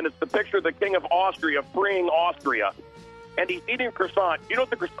 and it's the picture of the King of Austria freeing Austria, and he's eating a croissant. You know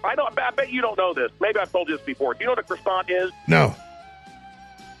what the croissant? I bet you don't know this. Maybe I've told you this before. Do you know what a croissant is? No.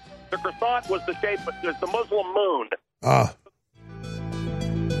 The croissant was the shape of the Muslim moon.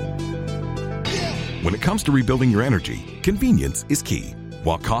 When it comes to rebuilding your energy, convenience is key.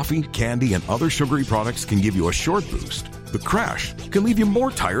 While coffee, candy, and other sugary products can give you a short boost, the crash can leave you more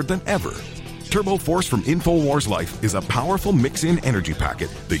tired than ever. Turbo Force from InfoWars Life is a powerful mix-in energy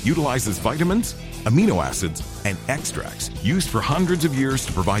packet that utilizes vitamins, amino acids, and extracts used for hundreds of years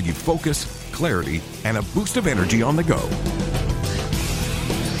to provide you focus, clarity, and a boost of energy on the go.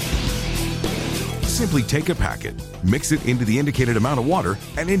 Simply take a packet, mix it into the indicated amount of water,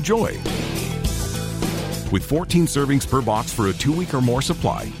 and enjoy. With 14 servings per box for a 2-week or more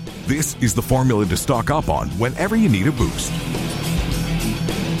supply, this is the formula to stock up on whenever you need a boost.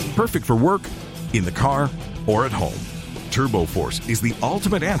 Perfect for work, in the car, or at home. Turbo Force is the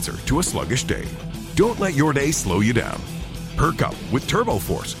ultimate answer to a sluggish day. Don't let your day slow you down. Perk up with Turbo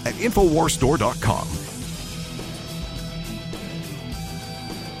Force at InfoWarsStore.com.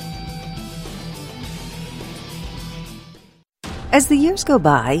 As the years go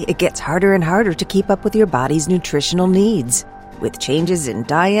by, it gets harder and harder to keep up with your body's nutritional needs. With changes in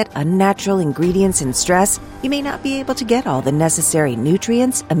diet, unnatural ingredients, and stress, you may not be able to get all the necessary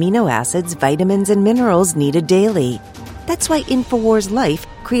nutrients, amino acids, vitamins, and minerals needed daily. That's why InfoWars Life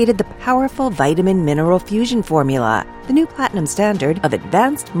created the powerful Vitamin Mineral Fusion formula. The new platinum standard of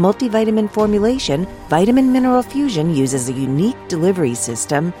advanced multivitamin formulation, Vitamin Mineral Fusion uses a unique delivery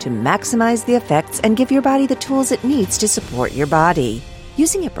system to maximize the effects and give your body the tools it needs to support your body.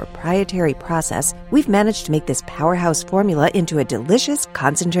 Using a proprietary process, we've managed to make this powerhouse formula into a delicious,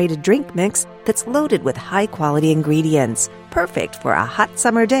 concentrated drink mix that's loaded with high-quality ingredients. Perfect for a hot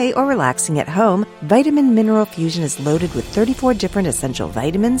summer day or relaxing at home, Vitamin Mineral Fusion is loaded with 34 different essential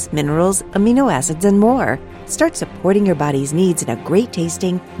vitamins, minerals, amino acids, and more. Start supporting your body's needs in a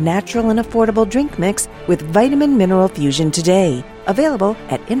great-tasting, natural, and affordable drink mix with Vitamin Mineral Fusion today. Available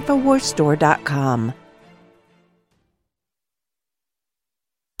at InfoWarsStore.com.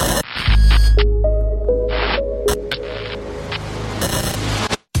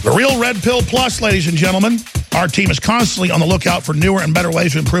 The Real Red Pill Plus, ladies and gentlemen. Our team is constantly on the lookout for newer and better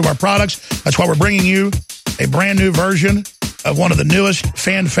ways to improve our products. That's why we're bringing you a brand new version of one of the newest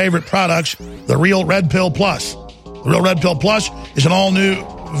fan favorite products, the Real Red Pill Plus. The Real Red Pill Plus is an all-new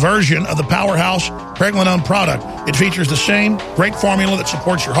version of the powerhouse Pregnenolone product. It features the same great formula that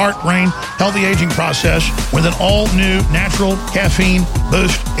supports your heart, brain, healthy aging process with an all-new natural caffeine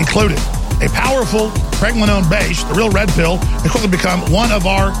boost included. A powerful Pregnenolone base, the Real Red Pill, has quickly become one of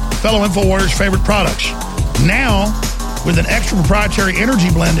our fellow InfoWarriors' favorite products. Now, with an extra proprietary energy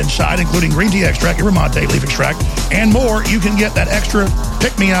blend inside, including green tea extract, yerba mate leaf extract, and more, you can get that extra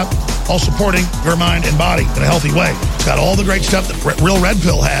pick-me-up while supporting your mind and body in a healthy way. It's got all the great stuff that Real Red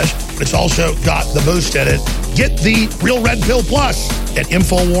Pill has, but it's also got the boost in it. Get the Real Red Pill Plus at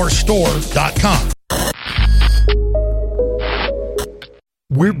InfoWarsStore.com.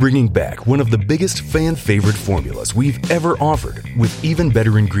 We're bringing back one of the biggest fan-favorite formulas we've ever offered with even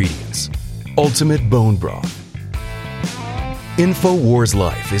better ingredients, Ultimate Bone Broth. InfoWars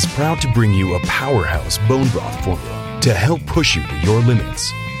Life is proud to bring you a powerhouse bone broth formula to help push you to your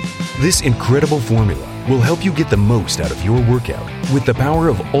limits. This incredible formula will help you get the most out of your workout with the power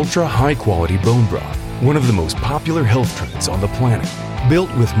of ultra-high-quality bone broth, one of the most popular health trends on the planet.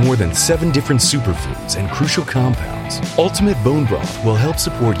 Built with more than 7 different superfoods and crucial compounds, Ultimate Bone Broth will help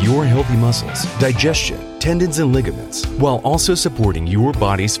support your healthy muscles, digestion, tendons, and ligaments, while also supporting your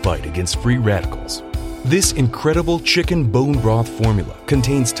body's fight against free radicals. This incredible chicken bone broth formula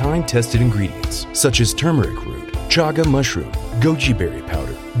contains time-tested ingredients such as turmeric root, chaga mushroom, goji berry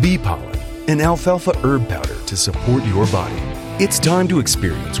powder, bee pollen, and alfalfa herb powder to support your body. It's time to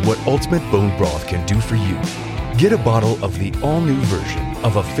experience what Ultimate Bone Broth can do for you. Get a bottle of the all-new version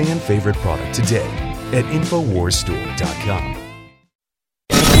of a fan-favorite product today at InfoWarsStore.com.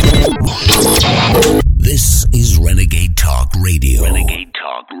 This is Renegade Talk Radio. Renegade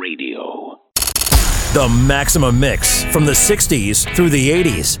Talk Radio. The Maximum Mix from the 60s through the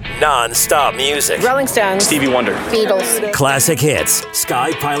 80s. Non-stop music. Rolling Stones. Stevie Wonder. Beatles. Classic hits.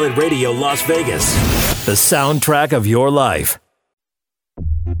 Sky Pilot Radio Las Vegas. The soundtrack of your life.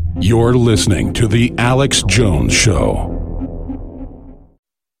 You're listening to The Alex Jones Show.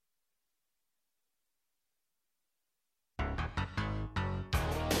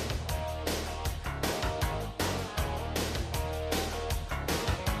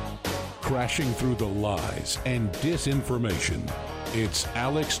 Crashing through the lies and disinformation, it's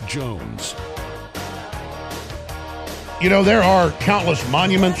Alex Jones. You know, there are countless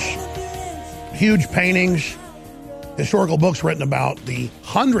monuments, huge paintings, historical books written about the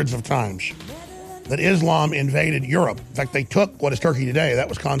hundreds of times that Islam invaded Europe. In fact, they took what is Turkey today. That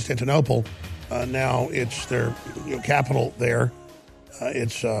was Constantinople. Now it's their capital there.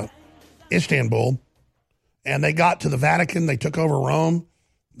 It's Istanbul. And they got to the Vatican. They took over Rome.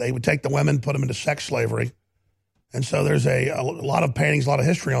 They would take the women, put them into sex slavery. And so there's a lot of paintings, a lot of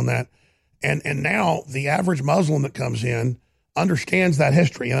history on that. And now the average Muslim that comes in understands that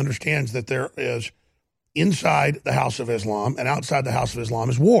history and understands that there is inside the House of Islam and outside the House of Islam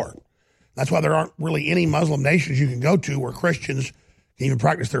is war. That's why there aren't really any Muslim nations you can go to where Christians can even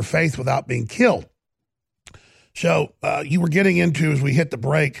practice their faith without being killed. So you were getting into, as we hit the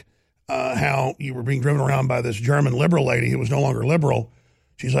break, how you were being driven around by this German liberal lady who was no longer liberal.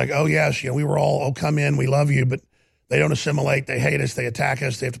 She's like, oh, yes, we were all, come in, we love you, but they don't assimilate, they hate us, they attack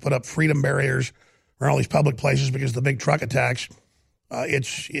us, they have to put up freedom barriers around all these public places because of the big truck attacks.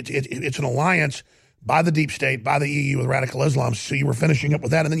 It's an alliance by the deep state, by the EU with radical Islam. So you were finishing up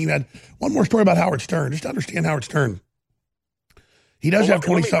with that. And then you had one more story about Howard Stern. Just to understand Howard Stern. He does have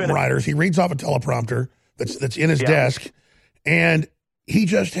 20-something writers. He reads off a teleprompter that's in his desk. And he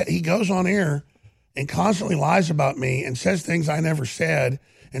goes on air and constantly lies about me and says things I never said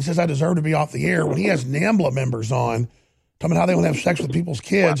and says I deserve to be off the air. When he has NAMBLA members on, talking about how they want to have sex with people's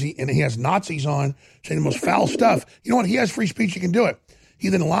kids, and he has Nazis on saying the most foul stuff. You know what? He has free speech. He can do it. He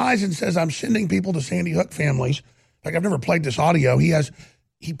then lies and says, I'm sending people to Sandy Hook families. Like, I've never played this audio.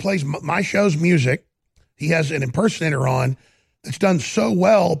 He plays my show's music. He has an impersonator on that's done so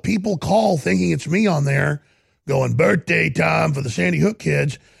well, people call thinking it's me on there going, birthday time for the Sandy Hook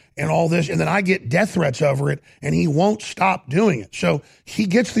kids and all this. And then I get death threats over it, and he won't stop doing it. So he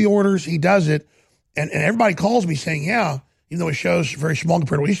gets the orders, he does it, and everybody calls me saying, yeah, even though his show's very small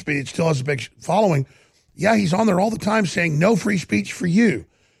compared to what it used to be, it still has a big following. Yeah, he's on there all the time saying no free speech for you.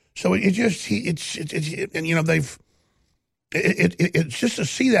 So it's just to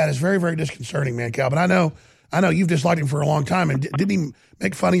see that is very, very disconcerting, man, Cal. But I know you've disliked him for a long time. And didn't he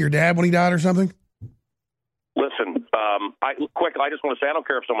make fun of your dad when he died or something? Listen, I just want to say, I don't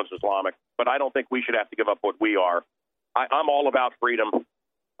care if someone's Islamic, but I don't think we should have to give up what we are. I'm all about freedom.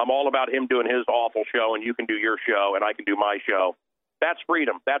 I'm all about him doing his awful show, and you can do your show, and I can do my show. That's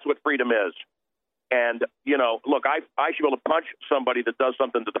freedom. That's what freedom is. And, look, I should be able to punch somebody that does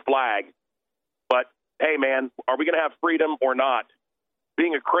something to the flag. But, hey, man, are we going to have freedom or not?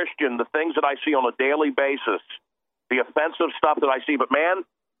 Being a Christian, the things that I see on a daily basis, the offensive stuff that I see, but, man,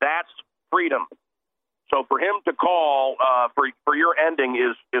 that's freedom. So for him to call for your ending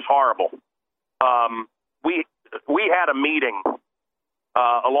is horrible. We had a meeting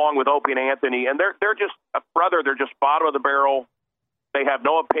along with Opie and Anthony, and they're just they're just bottom of the barrel. They have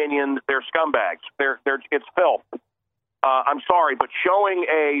no opinion. They're scumbags. It's filth. I'm sorry, but showing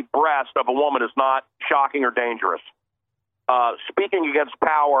a breast of a woman is not shocking or dangerous. Speaking against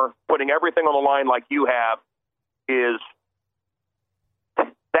power, putting everything on the line like you have,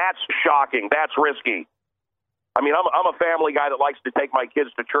 that's shocking. That's risky. I mean, I'm a family guy that likes to take my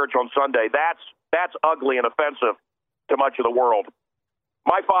kids to church on Sunday. That's ugly and offensive to much of the world.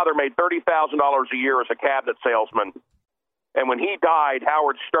 My father made $30,000 a year as a cabinet salesman. And when he died,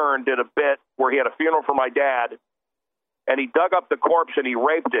 Howard Stern did a bit where he had a funeral for my dad, and he dug up the corpse and he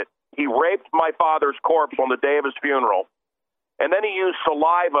raped it. He raped my father's corpse on the day of his funeral. And then he used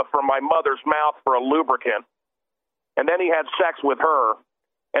saliva from my mother's mouth for a lubricant. And then he had sex with her.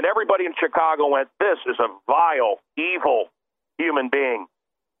 And everybody in Chicago went, this is a vile, evil human being.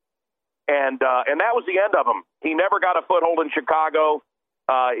 And that was the end of him. He never got a foothold in Chicago,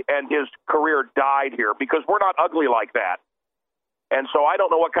 and his career died here because we're not ugly like that. And so I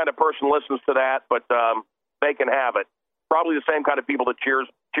don't know what kind of person listens to that, but they can have it. Probably the same kind of people that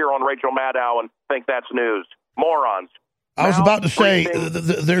cheer on Rachel Maddow and think that's news. Morons. I was about to say,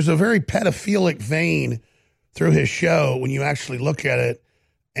 there's a very pedophilic vein through his show when you actually look at it.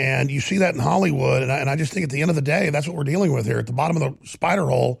 And you see that in Hollywood, and I just think at the end of the day, that's what we're dealing with here. At the bottom of the spider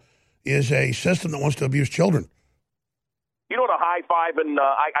hole is a system that wants to abuse children. You know the high-fiving,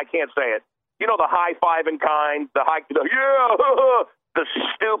 I can't say it. You know the high-fiving kind, the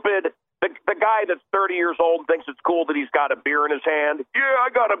stupid, the guy that's 30 years old and thinks it's cool that he's got a beer in his hand. Yeah, I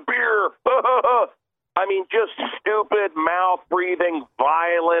got a beer. I mean, just stupid, mouth-breathing,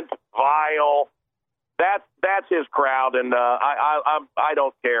 violent, vile. That's his crowd, and I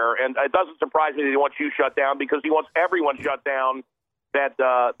don't care. And it doesn't surprise me that he wants you shut down because he wants everyone shut down that's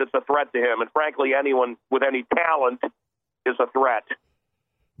a threat to him. And frankly, anyone with any talent is a threat.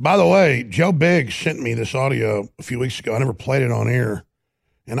 By the way, Joe Biggs sent me this audio a few weeks ago. I never played it on air,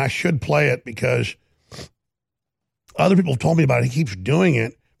 and I should play it because other people have told me about it. He keeps doing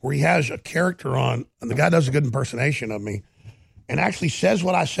it where he has a character on, and the guy does a good impersonation of me, and actually says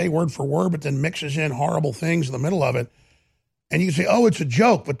what I say word for word, but then mixes in horrible things in the middle of it. And you can say, oh, it's a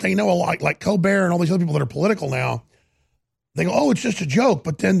joke, but they know a lot, like Colbert and all these other people that are political now. They go, oh, it's just a joke,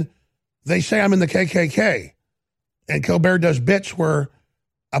 but then they say I'm in the KKK. And Colbert does bits where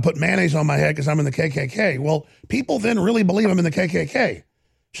I put mayonnaise on my head because I'm in the KKK. Well, people then really believe I'm in the KKK.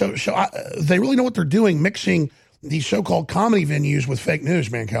 So they really know what they're doing, mixing these so-called comedy venues with fake news,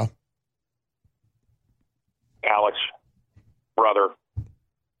 man, Cal. Alex, brother,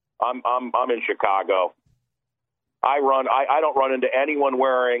 I'm in Chicago. I don't run into anyone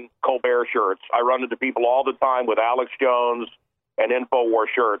wearing Colbert shirts. I run into people all the time with Alex Jones and InfoWars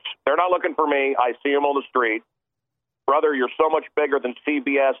shirts. They're not looking for me. I see them on the street. Brother, you're so much bigger than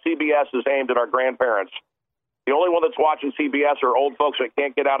CBS. CBS is aimed at our grandparents. The only one that's watching CBS are old folks that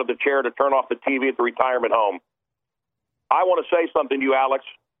can't get out of the chair to turn off the TV at the retirement home. I want to say something to you, Alex.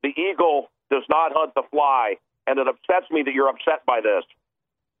 The eagle does not hunt the fly, and it upsets me that you're upset by this.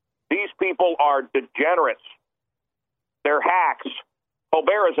 These people are degenerates. They're hacks.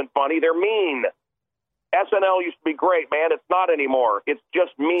 Colbert isn't funny. They're mean. SNL used to be great, man. It's not anymore. It's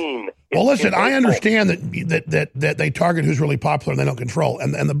just mean. Well, listen, I understand that they target who's really popular and they don't control,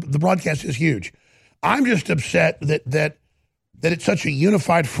 and the broadcast is huge. I'm just upset that it's such a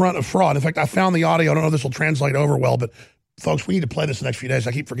unified front of fraud. In fact, I found the audio. I don't know if this will translate over well, but Folks, we need to play this the next few days.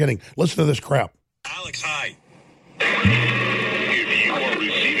 I keep forgetting. Listen to this crap. Alex, hi. If you are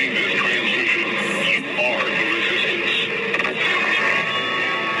receiving this transmission, you are the resistance.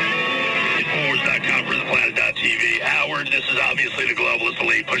 Infowars.com for theplanet.tv. Howard, this is obviously the globalist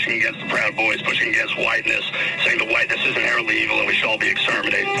elite pushing against the Proud Boys, pushing against whiteness, saying that whiteness is inherently evil and we should all be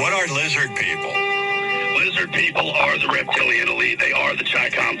exterminated. What are lizard people? Lizard people are the reptilian elite. They are the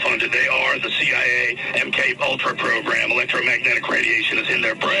Chi-Com funded. They are the CIA MK Ultra program. Electromagnetic radiation is in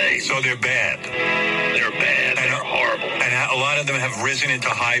their brain. So they're bad. They're bad. And they're horrible. And a lot of them have risen into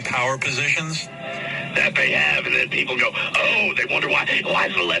high power positions? That they have, and then people go, oh, they wonder why is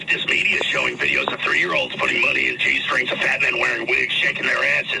the leftist media showing videos of 3-year-olds putting money in G-strings of fat men wearing wigs, shaking their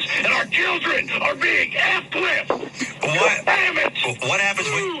asses, and our children are being F-clipped. Damn it! What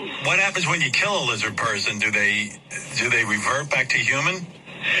happens when you kill a lizard person? Do they revert back to human?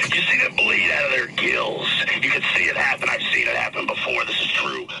 You see them bleed out of their gills. You can see it happen. I've seen it happen before. This is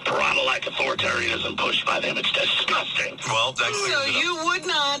true. Piranha-like authoritarianism pushed by them. It's disgusting. Well, that's so you would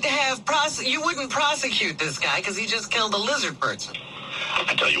not have you wouldn't prosecute this guy because he just killed a lizard person.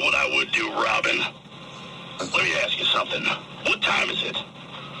 I tell you what I would do, Robin. Let me ask you something. What time is it?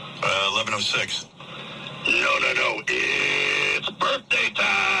 11:06. No. It's birthday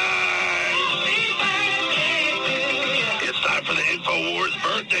time. It's time for the InfoWars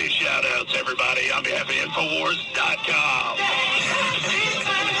birthday shout-outs, everybody, on behalf of InfoWars.com.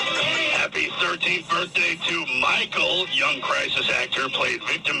 Happy 13th birthday to Michael, young crisis actor, played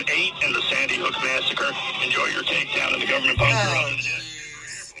Victim 8 in the Sandy Hook Massacre. Enjoy your takedown in the government bunker.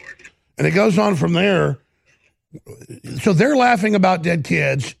 And it goes on from there. So they're laughing about dead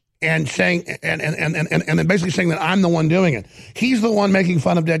kids and saying, and then basically saying that I'm the one doing it. He's the one making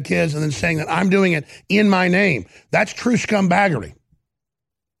fun of dead kids and then saying that I'm doing it in my name. That's true scumbaggery.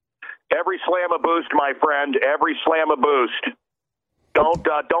 Every slam a boost, my friend. Every slam a boost. Don't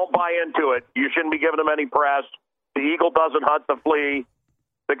buy into it. You shouldn't be giving him any press. The eagle doesn't hunt the flea.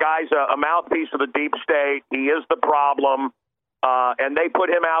 The guy's a mouthpiece of the deep state. He is the problem. And they put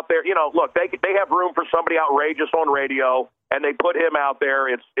him out there. You know, look, they have room for somebody outrageous on radio, and they put him out there.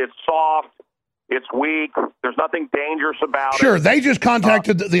 It's soft. It's weak. There's nothing dangerous about it. Sure, they just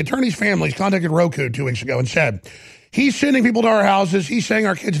contacted, the attorney's families contacted Roku 2 weeks ago and said, he's sending people to our houses. He's saying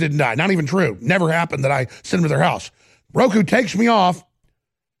our kids didn't die. Not even true. Never happened that I sent them to their house. Roku takes me off.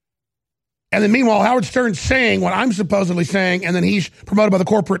 And then meanwhile, Howard Stern's saying what I'm supposedly saying, and then he's promoted by the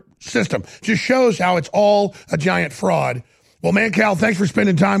corporate system. Just shows how it's all a giant fraud. Well, Mancow, thanks for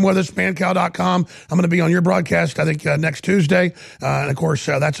spending time with us, mancow.com. I'm going to be on your broadcast, I think, next Tuesday. And, of course,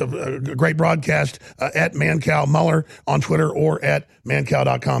 that's a great broadcast at Mancow Muller on Twitter or at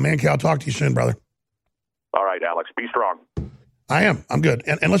mancow.com. Mancow, talk to you soon, brother. All right, Alex, be strong. I am. I'm good.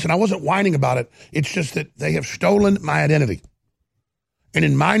 And listen, I wasn't whining about it. It's just that they have stolen my identity. And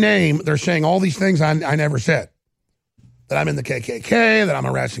in my name, they're saying all these things I never said. That I'm in the KKK, that I'm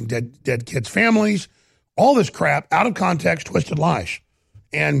harassing dead kids' families. All this crap, out of context, twisted lies.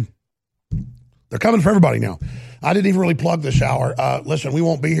 And they're coming for everybody now. I didn't even really plug this hour. Listen, we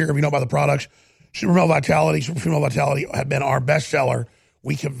won't be here if you know about the products. Super Male Vitality, Super Female Vitality have been our bestseller.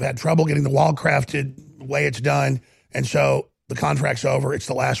 We have had trouble getting the Wildcrafted way it's done. And so the contract's over. It's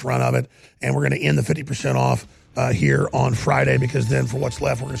the last run of it. And we're going to end the 50% off here on Friday, because then for what's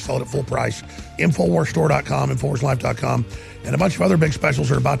left, we're going to sell it at full price. InfoWarsStore.com, InfoWarsLife.com. And a bunch of other big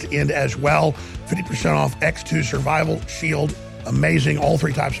specials are about to end as well. 50% off X2 Survival Shield. Amazing. All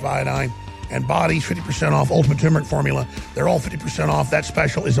 3 types of iodine. And bodies, 50% off Ultimate Turmeric Formula. They're all 50% off. That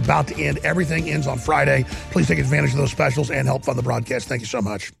special is about to end. Everything ends on Friday. Please take advantage of those specials and help fund the broadcast. Thank you so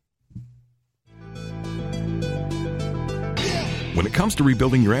much. When it comes to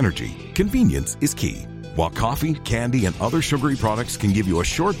rebuilding your energy, convenience is key. While coffee, candy, and other sugary products can give you a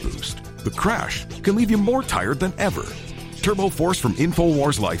short boost, the crash can leave you more tired than ever. Turbo Force from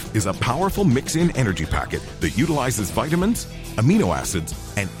InfoWars Life is a powerful mix-in energy packet that utilizes vitamins, amino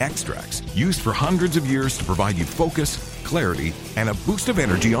acids, and extracts used for hundreds of years to provide you focus, clarity, and a boost of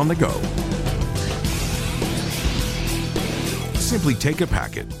energy on the go. Simply take a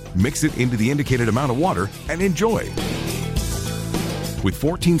packet, mix it into the indicated amount of water, and enjoy. With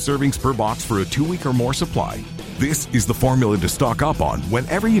 14 servings per box for a 2-week or more supply, this is the formula to stock up on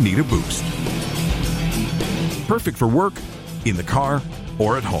whenever you need a boost. Perfect for work, in the car,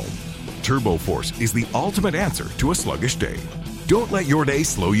 or at home. Turbo Force is the ultimate answer to a sluggish day. Don't let your day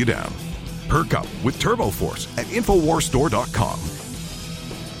slow you down. Perk up with Turbo Force at InfoWarsStore.com.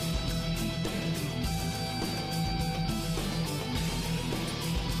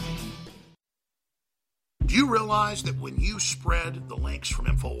 Do you realize that when you spread the links from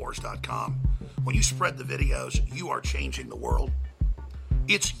Infowars.com, when you spread the videos, you are changing the world?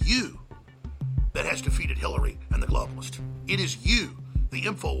 It's you that has defeated Hillary and the globalists. It is you, the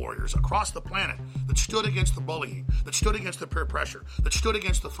info warriors across the planet, that stood against the bullying, that stood against the peer pressure, that stood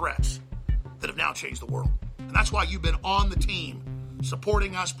against the threats, that have now changed the world. And that's why you've been on the team,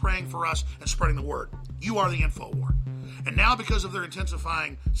 supporting us, praying for us, and spreading the word. You are the info war. And now, because of their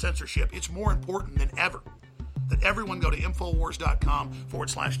intensifying censorship, it's more important than ever that everyone go to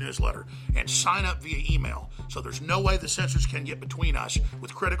Infowars.com/newsletter and sign up via email. So there's no way the censors can get between us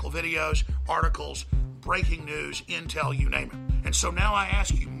with critical videos, articles, breaking news, intel, you name it. And so now I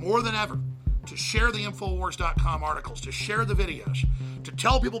ask you more than ever to share the Infowars.com articles, to share the videos, to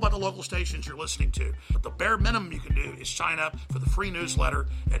tell people about the local stations you're listening to. But the bare minimum you can do is sign up for the free newsletter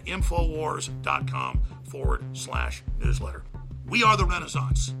at Infowars.com/newsletter. We are the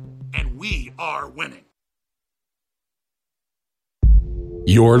Renaissance, and we are winning.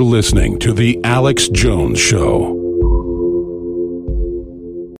 You're listening to The Alex Jones Show.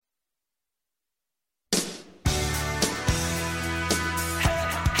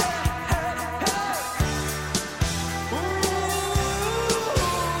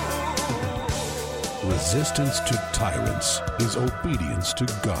 Resistance to tyrants is obedience to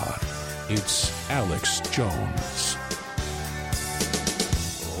God. It's Alex Jones.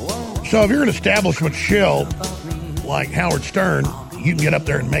 So if you're an establishment shill like Howard Stern, you can get up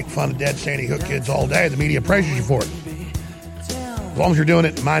there and make fun of dead Sandy Hook kids all day. The media praises you for it. As long as you're doing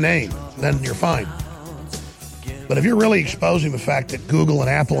it in my name, then you're fine. But if you're really exposing the fact that Google and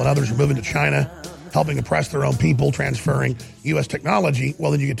Apple and others are moving to China, helping oppress their own people, transferring U.S. technology,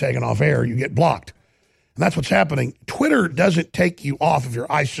 well, then you get taken off air. You get blocked. And that's what's happening. Twitter doesn't take you off if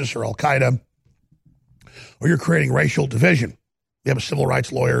you're ISIS or Al-Qaeda or you're creating racial division. You have a civil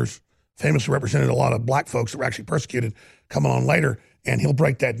rights lawyers, famously represented a lot of black folks that were actually persecuted, coming on later, and he'll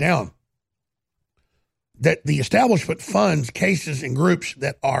break that down. That the establishment funds cases and groups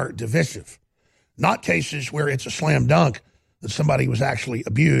that are divisive, not cases where it's a slam dunk that somebody was actually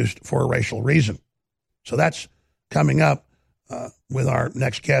abused for a racial reason. So that's coming up with our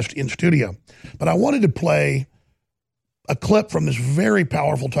next guest in studio. But I wanted to play a clip from this very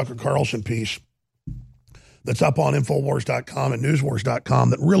powerful Tucker Carlson piece that's up on Infowars.com and Newswars.com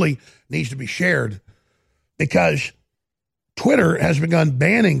that really needs to be shared, because Twitter has begun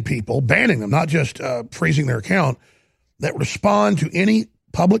banning them, not just freezing their account, that respond to any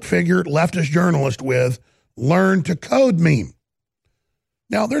public figure, leftist journalist with "learn to code" meme.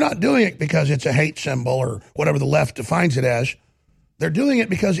 Now, they're not doing it because it's a hate symbol or whatever the left defines it as. They're doing it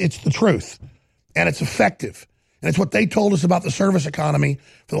because it's the truth, and it's effective. And it's what they told us about the service economy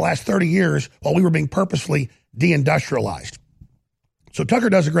for the last 30 years while we were being purposely deindustrialized. So Tucker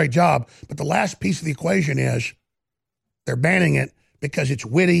does a great job, but the last piece of the equation is they're banning it because it's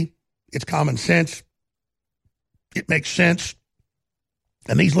witty, it's common sense, it makes sense.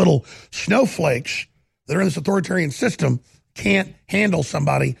 And these little snowflakes that are in this authoritarian system can't handle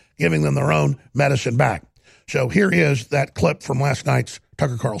somebody giving them their own medicine back. So here is that clip from last night's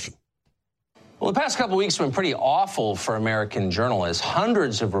Tucker Carlson. Well, the past couple of weeks have been pretty awful for American journalists.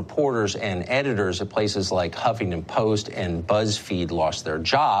 Hundreds of reporters and editors at places like Huffington Post and BuzzFeed lost their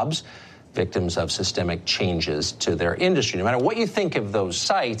jobs, victims of systemic changes to their industry. No matter what you think of those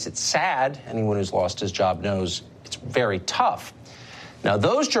sites, it's sad. Anyone who's lost his job knows it's very tough. Now,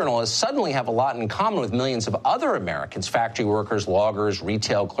 those journalists suddenly have a lot in common with millions of other Americans: factory workers, loggers,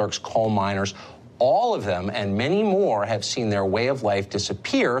 retail clerks, coal miners. All of them and many more have seen their way of life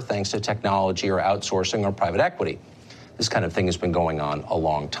disappear thanks to technology or outsourcing or private equity. This kind of thing has been going on a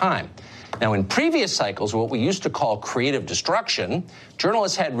long time. Now, in previous cycles, what we used to call creative destruction,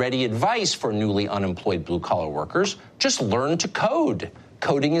 journalists had ready advice for newly unemployed blue-collar workers. Just learn to code.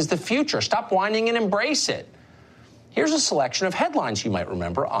 Coding is the future. Stop whining and embrace it. Here's a selection of headlines you might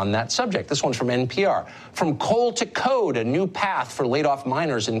remember on that subject. This one's from NPR. From coal to code, a new path for laid-off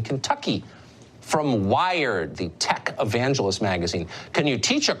miners in Kentucky. From Wired, the tech evangelist magazine. Can you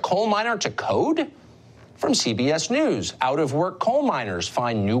teach a coal miner to code? From CBS News, out-of-work coal miners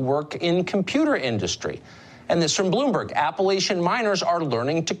find new work in computer industry. And this from Bloomberg, Appalachian miners are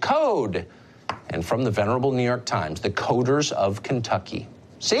learning to code. And from the venerable New York Times, the coders of Kentucky.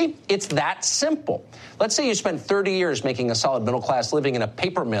 See, it's that simple. Let's say you spent 30 years making a solid middle-class living in a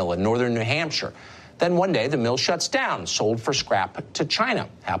paper mill in northern New Hampshire. Then one day the mill shuts down, sold for scrap to China.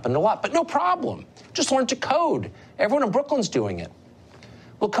 Happened a lot, but no problem. Just learn to code. Everyone in Brooklyn's doing it.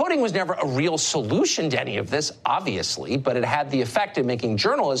 Well, coding was never a real solution to any of this, obviously, but it had the effect of making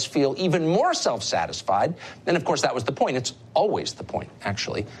journalists feel even more self-satisfied. And of course, that was the point. It's always the point,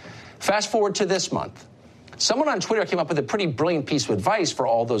 actually. Fast forward to this month. Someone on Twitter came up with a pretty brilliant piece of advice for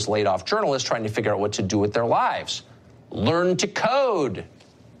all those laid-off journalists trying to figure out what to do with their lives. Learn to code.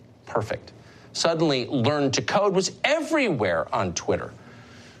 Perfect. Suddenly, learn to code was everywhere on Twitter.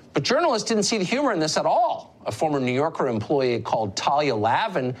 But journalists didn't see the humor in this at all. A former New Yorker employee called Talia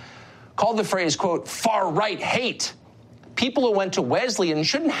Lavin called the phrase, quote, far-right hate. People who went to Wesleyan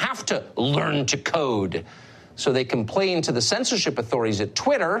shouldn't have to learn to code. So they complained to the censorship authorities at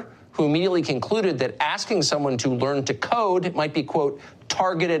Twitter, who immediately concluded that asking someone to learn to code might be, quote,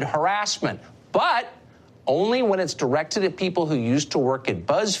 targeted harassment, but only when it's directed at people who used to work at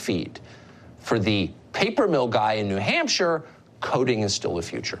BuzzFeed. For the paper mill guy in New Hampshire, coding is still the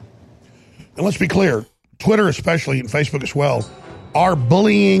future. And let's be clear, Twitter especially, and Facebook as well, are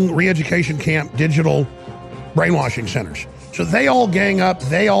bullying, re-education camp, digital brainwashing centers. So they all gang up,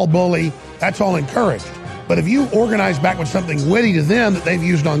 they all bully, that's all encouraged. But if you organize back with something witty to them that they've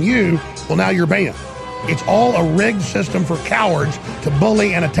used on you, well, now you're banned. It's all a rigged system for cowards to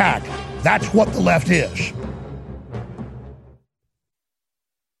bully and attack. That's what the left is.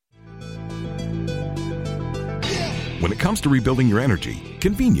 When it comes to rebuilding your energy,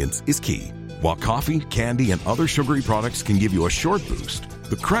 convenience is key. While coffee, candy, and other sugary products can give you a short boost,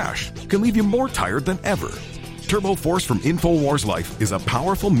 the crash can leave you more tired than ever. Turbo Force from InfoWars Life is a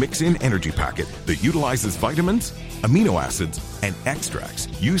powerful mix-in energy packet that utilizes vitamins, amino acids, and extracts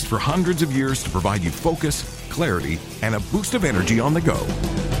used for hundreds of years to provide you focus, clarity, and a boost of energy on the go.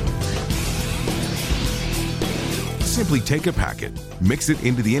 Simply take a packet, mix it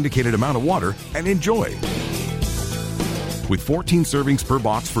into the indicated amount of water, and enjoy. With 14 servings per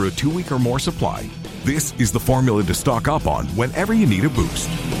box for a 2-week or more supply, this is the formula to stock up on whenever you need a boost.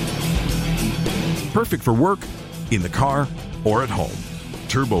 Perfect for work, in the car, or at home.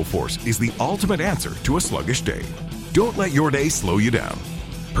 Turbo Force is the ultimate answer to a sluggish day. Don't let your day slow you down.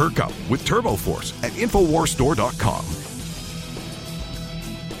 Perk up with Turbo Force at InfoWarsStore.com.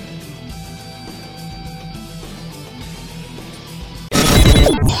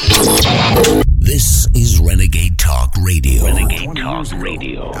 This is Renegade Talk Radio. Renegade Talk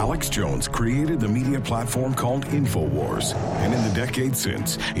Radio. Alex Jones created the media platform called InfoWars, and in the decades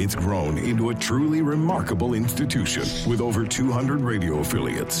since, it's grown into a truly remarkable institution with over 200 radio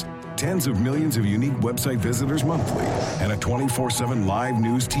affiliates, tens of millions of unique website visitors monthly, and a 24/7 live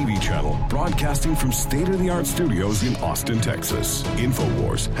news TV channel broadcasting from state-of-the-art studios in Austin, Texas.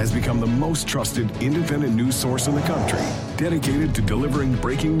 InfoWars has become the most trusted independent news source in the country, dedicated to delivering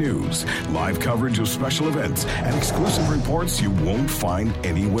breaking news, live coverage of special events, and exclusive reports you won't find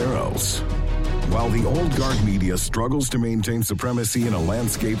anywhere else. While the old guard media struggles to maintain supremacy in a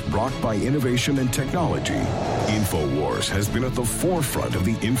landscape rocked by innovation and technology, InfoWars has been at the forefront of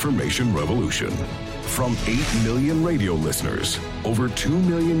the information revolution. From 8 million radio listeners, over 2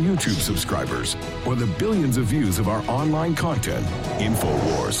 million YouTube subscribers, or the billions of views of our online content,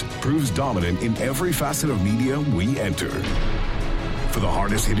 InfoWars proves dominant in every facet of media we enter. For the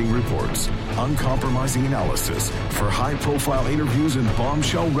hardest-hitting reports, uncompromising analysis, for high-profile interviews and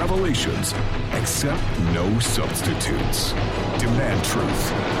bombshell revelations, accept no substitutes. Demand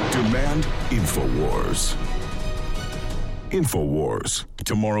truth. Demand InfoWars. InfoWars.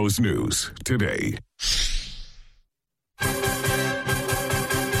 Tomorrow's news today.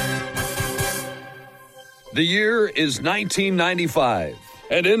 The year is 1995.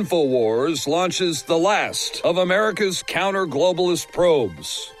 And InfoWars launches the last of America's counter-globalist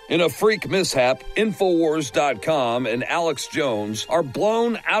probes. In a freak mishap, Infowars.com and Alex Jones are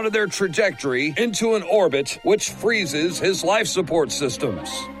blown out of their trajectory into an orbit which freezes his life support systems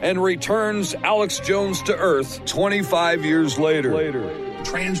and returns Alex Jones to Earth 25 years later.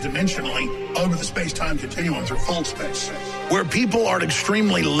 Transdimensionally over the space-time continuum through full space, where people are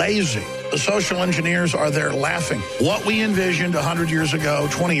extremely lazy. The social engineers are there laughing. What we envisioned 100 years ago,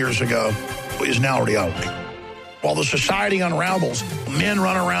 20 years ago, is now reality. While the society unravels, men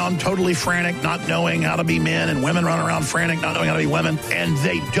run around totally frantic, not knowing how to be men, and women run around frantic, not knowing how to be women, and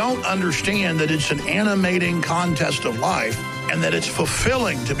they don't understand that it's an animating contest of life and that it's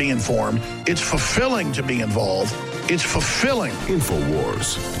fulfilling to be informed, it's fulfilling to be involved, it's fulfilling.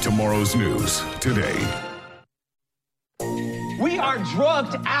 InfoWars. Tomorrow's news today. We are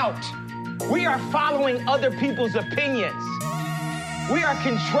drugged out. We are following other people's opinions. We are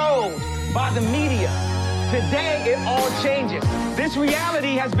controlled by the media. Today, it all changes. This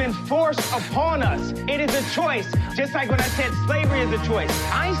reality has been forced upon us. It is a choice, just like when I said slavery is a choice.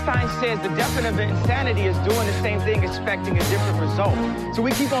 Einstein says the definition of insanity is doing the same thing, expecting a different result. So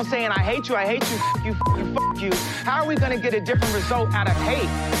we keep on saying, I hate you, fuck you, fuck you. How are we going to get a different result out of hate?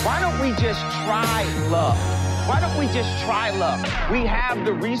 Why don't we just try love? Why don't we just try love? We have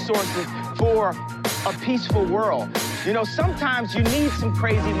the resources for a peaceful world. You know, sometimes you need some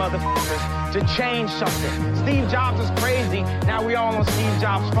crazy motherfuckers to change something. Steve Jobs is crazy. Now we all on Steve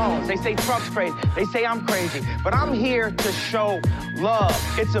Jobs' phones. They say Trump's crazy. They say I'm crazy. But I'm here to show love.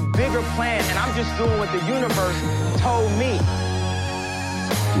 It's a bigger plan, and I'm just doing what the universe told me.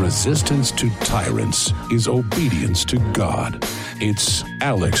 Resistance to tyrants is obedience to God. It's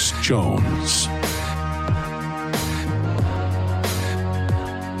Alex Jones.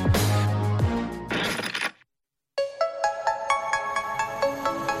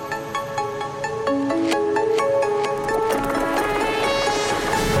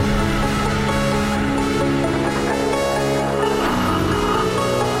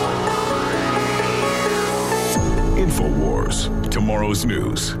 Tomorrow's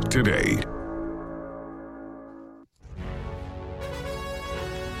news today.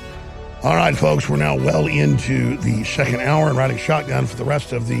 All right, folks, we're now well into the second hour and riding shotgun for the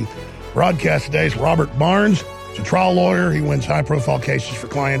rest of the broadcast today is Robert Barnes. He's a trial lawyer. He wins high-profile cases for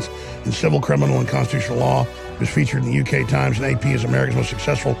clients in civil, criminal, and constitutional law. He was featured in the UK Times and AP as America's most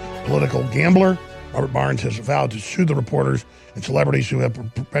successful political gambler. Robert Barnes has vowed to sue the reporters and celebrities who have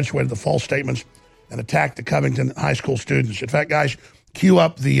perpetuated the false statements and attacked the Covington High School students. In fact, guys, cue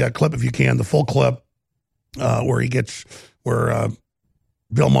up the clip if you can, the full clip where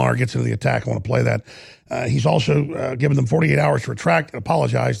Bill Maher gets into the attack. I want to play that. He's also given them 48 hours to retract and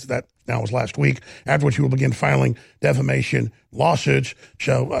apologize. That now was last week, after which he will begin filing defamation lawsuits.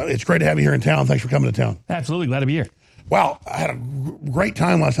 So it's great to have you here in town. Thanks for coming to town. Absolutely. Glad to be here. Well, I had a great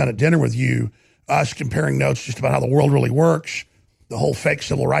time last night at dinner with you, us comparing notes just about how the world really works, the whole fake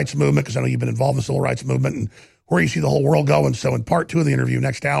civil rights movement, because I know you've been involved in the civil rights movement, and where you see the whole world going. So in part 2 of the interview,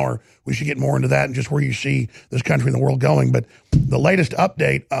 next hour, we should get more into that and just where you see this country and the world going. But the latest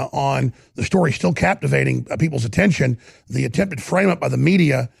update on the story still captivating people's attention, the attempted frame-up by the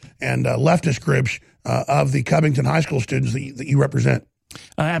media and leftist groups of the Covington High School students that you represent.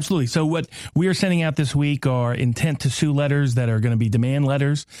 Absolutely. So what we are sending out this week are intent to sue letters that are going to be demand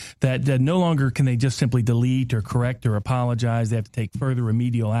letters that no longer can they just simply delete or correct or apologize. They have to take further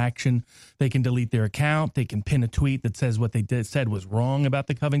remedial action. They can delete their account. They can pin a tweet that says what they said was wrong about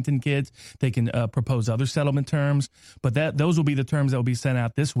the Covington kids. They can propose other settlement terms. But those will be the terms that will be sent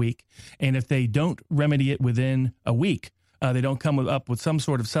out this week. And if they don't remedy it within a week, they don't come up with some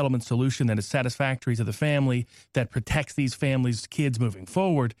sort of settlement solution that is satisfactory to the family, that protects these families' kids moving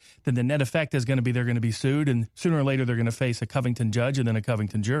forward, then the net effect is going to be they're going to be sued, and sooner or later they're going to face a Covington judge and then a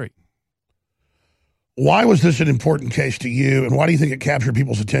Covington jury. Why was this an important case to you, and why do you think it captured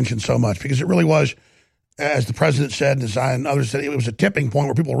people's attention so much? Because it really was, as the president said, and as I and others said, it was a tipping point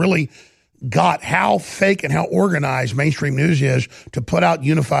where people really got how fake and how organized mainstream news is to put out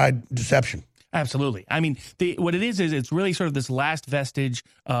unified deception. Absolutely. I mean, what it is it's really sort of this last vestige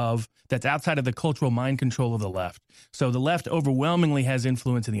of that's outside of the cultural mind control of the left. So the left overwhelmingly has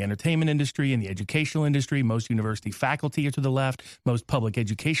influence in the entertainment industry, in the educational industry. Most university faculty are to the left. Most public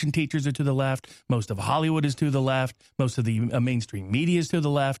education teachers are to the left. Most of Hollywood is to the left. Most of the mainstream media is to the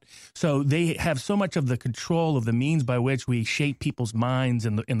left. So they have so much of the control of the means by which we shape people's minds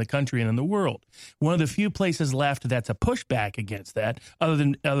in the country and in the world. One of the few places left that's a pushback against that, other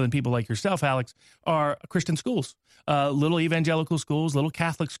than people like yourself, Alex, are Christian schools. Little evangelical schools, little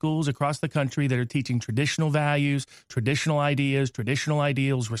Catholic schools across the country that are teaching traditional values, traditional ideas, traditional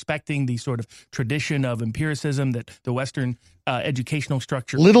ideals, respecting the sort of tradition of empiricism that the Western educational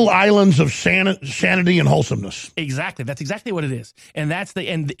structure. Little islands of sanity and wholesomeness. Exactly. That's exactly what it is. And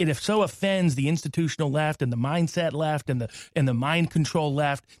it so offends the institutional left and the mindset left and the mind control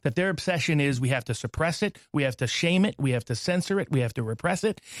left that their obsession is we have to suppress it, we have to shame it, we have to censor it, we have to repress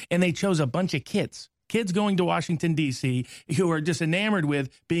it. And they chose a bunch of kids going to Washington, D.C., who are just enamored with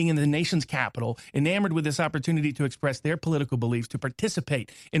being in the nation's capital, enamored with this opportunity to express their political beliefs, to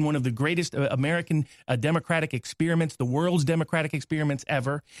participate in one of the greatest American democratic experiments, the world's democratic experiments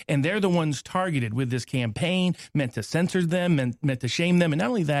ever. And they're the ones targeted with this campaign, meant to censor them, meant to shame them, and not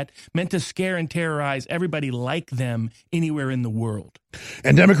only that, meant to scare and terrorize everybody like them anywhere in the world.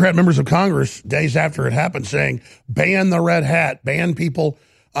 And Democrat members of Congress, days after it happened, saying, ban the red hat, ban people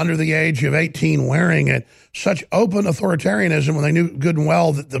under the age of 18 wearing it. Such open authoritarianism when they knew good and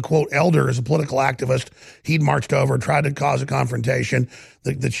well that the, quote, elder is a political activist. He'd marched over, tried to cause a confrontation.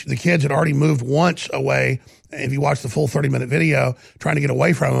 The kids had already moved once away. If you watch the full 30-minute video, trying to get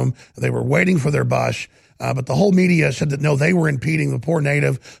away from them, they were waiting for their bus. But the whole media said that, no, they were impeding the poor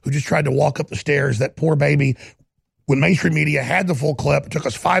native who just tried to walk up the stairs, that poor baby. When mainstream media had the full clip, it took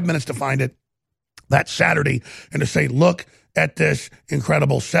us 5 minutes to find it that Saturday and to say, look at this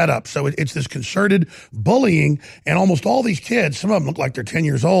incredible setup. So it's this concerted bullying, and almost all these kids, some of them look like they're 10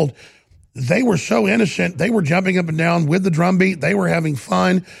 years old, They were so innocent. They were jumping up and down with the drumbeat. They were having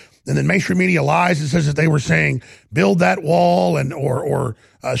fun. And then mainstream media lies and says that they were saying, build that wall, and or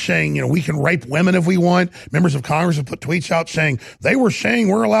saying, you know, we can rape women if we want. Members of Congress have put tweets out saying they were saying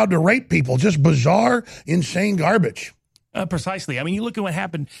we're allowed to rape people. Just bizarre, insane garbage. Precisely. I mean, you look at what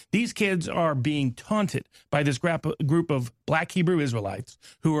happened. These kids are being taunted by this group of black Hebrew Israelites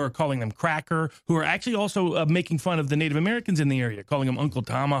who are calling them cracker, who are actually also making fun of the Native Americans in the area, calling them Uncle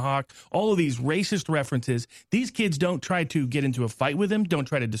Tomahawk, all of these racist references. These kids don't try to get into a fight with them, don't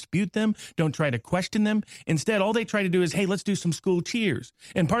try to dispute them, don't try to question them. Instead, all they try to do is, hey, let's do some school cheers.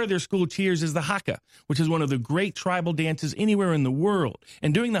 And part of their school cheers is the haka, which is one of the great tribal dances anywhere in the world.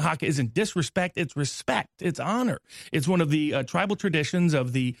 And doing the haka isn't disrespect, it's respect, it's honor. It's one of the tribal traditions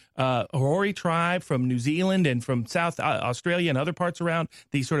of the Maori tribe from New Zealand and from South Australia and other parts around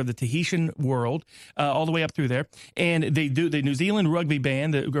the sort of the Tahitian world, all the way up through there. And they do, the New Zealand rugby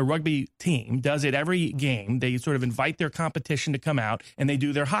band, the rugby team does it every game. They sort of invite their competition to come out and they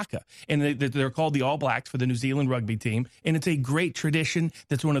do their haka. And they're called the All Blacks for the New Zealand rugby team. And it's a great tradition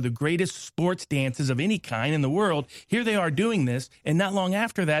that's one of the greatest sports dances of any kind in the world. Here they are doing this. And not long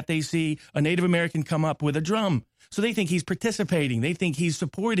after that, they see a Native American come up with a drum. So they think he's participating. They think he's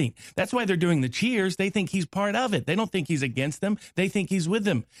supporting. That's why they're doing the cheers. They think he's part of it. They don't think he's against them. They think he's with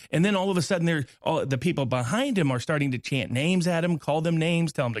them. And then all of a sudden, the people behind him are starting to chant names at him, call them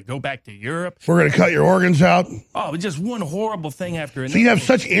names, tell them to go back to Europe. We're going to cut your organs out. Oh, just one horrible thing after another. So you have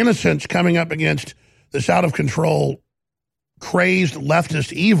such innocence coming up against this out-of-control, crazed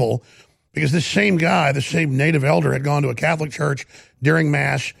leftist evil, because this same guy, the same native elder, had gone to a Catholic church during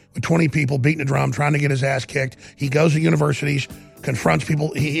Mass with 20 people beating a drum, trying to get his ass kicked. He goes to universities, confronts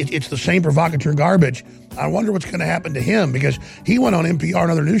people. It's the same provocateur garbage. I wonder what's going to happen to him, because he went on NPR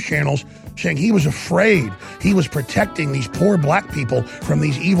and other news channels saying he was afraid. He was protecting these poor black people from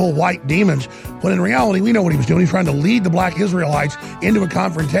these evil white demons, when in reality, we know what he was doing. He's trying to lead the black Israelites into a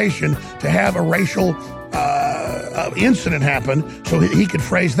confrontation to have a racial incident happen so he could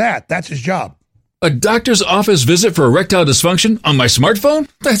phrase that. That's his job. A doctor's office visit for erectile dysfunction on my smartphone?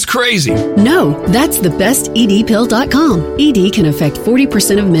 That's crazy. No, that's the best EDpill.com. ED can affect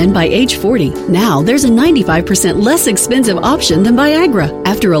 40% of men by age 40. Now there's a 95% less expensive option than Viagra.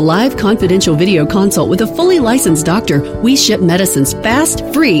 After a live confidential video consult with a fully licensed doctor, we ship medicines fast,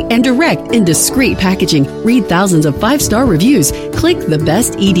 free, and direct in discreet packaging. Read thousands of 5-star reviews. Click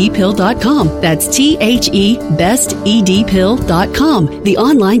thebestedpill.com. That's THEbestedpill.com, the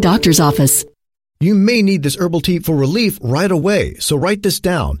online doctor's office. You may need this herbal tea for relief right away, so write this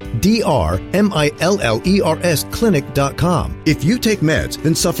down. DRMILLERS clinic.com. If you take meds,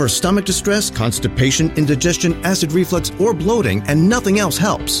 then suffer stomach distress, constipation, indigestion, acid reflux, or bloating, and nothing else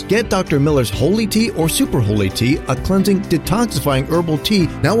helps, get Dr. Miller's Holy Tea or Super Holy Tea, a cleansing, detoxifying herbal tea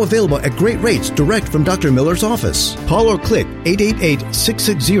now available at great rates direct from Dr. Miller's office. Call or click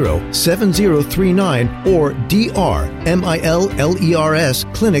 888-660-7039 or DRMILLERS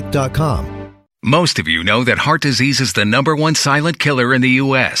clinic.com. Most of you know that heart disease is the #1 silent killer in the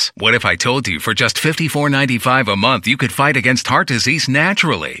U.S. What if I told you for just $54.95 a month you could fight against heart disease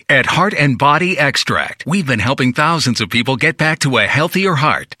naturally? At Heart and Body Extract, we've been helping thousands of people get back to a healthier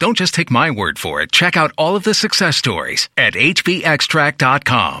heart. Don't just take my word for it. Check out all of the success stories at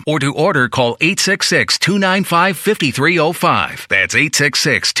hbextract.com, or to order, call 866-295-5305. That's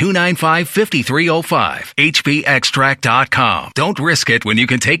 866-295-5305. hbextract.com. Don't risk it when you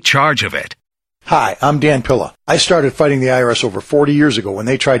can take charge of it. Hi, I'm Dan Pilla. I started fighting the IRS over 40 years ago when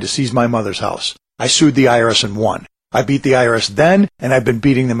they tried to seize my mother's house. I sued the IRS and won. I beat the IRS then, and I've been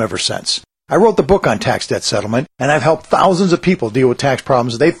beating them ever since. I wrote the book on tax debt settlement, and I've helped thousands of people deal with tax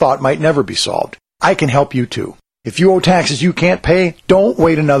problems they thought might never be solved. I can help you too. If you owe taxes you can't pay, don't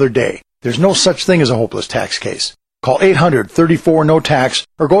wait another day. There's no such thing as a hopeless tax case. Call 800-34-NO-TAX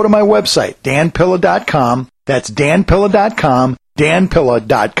or go to my website, danpilla.com. That's danpilla.com,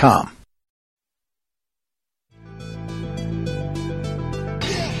 danpilla.com.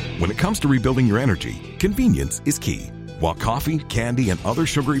 When it comes to rebuilding your energy, convenience is key. While coffee, candy, and other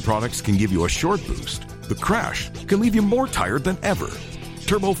sugary products can give you a short boost, the crash can leave you more tired than ever.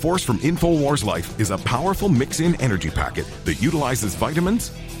 Turbo Force from InfoWars Life is a powerful mix-in energy packet that utilizes vitamins,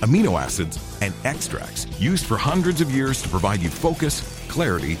 amino acids, and extracts used for hundreds of years to provide you focus,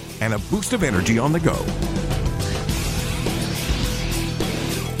 clarity, and a boost of energy on the go.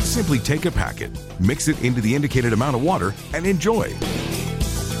 Simply take a packet, mix it into the indicated amount of water, and enjoy.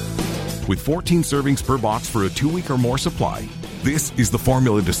 With 14 servings per box for a 2-week or more supply, this is the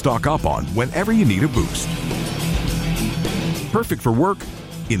formula to stock up on whenever you need a boost. Perfect for work,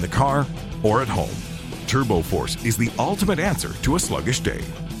 in the car, or at home. Turbo Force is the ultimate answer to a sluggish day.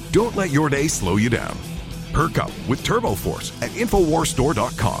 Don't let your day slow you down. Perk up with Turbo Force at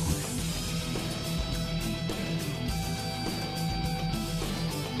InfoWarsStore.com.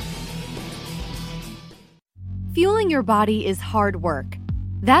 Fueling your body is hard work.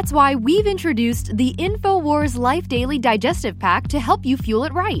 That's why we've introduced the InfoWars Life Daily Digestive Pack to help you fuel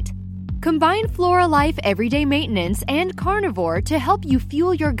it right. Combine Flora Life Everyday Maintenance and Carnivore to help you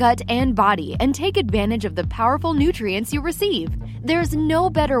fuel your gut and body and take advantage of the powerful nutrients you receive. There's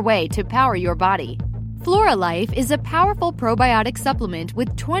no better way to power your body. Flora Life is a powerful probiotic supplement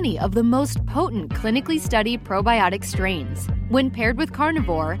with 20 of the most potent clinically studied probiotic strains. When paired with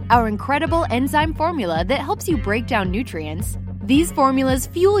Carnivore, our incredible enzyme formula that helps you break down nutrients, these formulas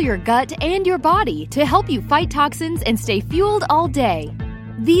fuel your gut and your body to help you fight toxins and stay fueled all day.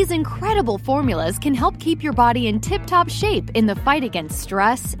 These incredible formulas can help keep your body in tip-top shape in the fight against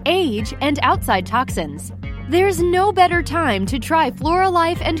stress, age, and outside toxins. There's no better time to try Flora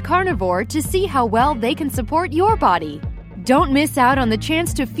Life and Carnivore to see how well they can support your body. Don't miss out on the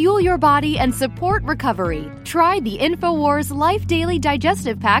chance to fuel your body and support recovery. Try the InfoWars Life Daily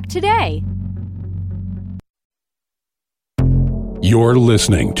Digestive Pack today. You're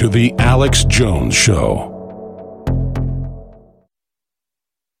listening to The Alex Jones Show.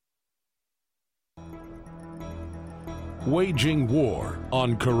 Waging war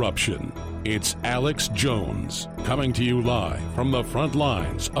on corruption. It's Alex Jones coming to you live from the front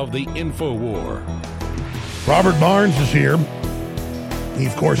lines of the InfoWar. Robert Barnes is here. He,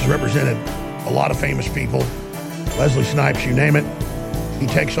 of course, has represented a lot of famous people. Wesley Snipes, you name it. He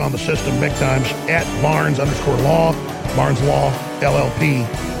takes on the system big times at Barnes_Law, Barnes Law, LLP.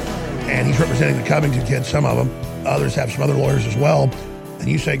 And he's representing the Covington kids, some of them. Others have some other lawyers as well. And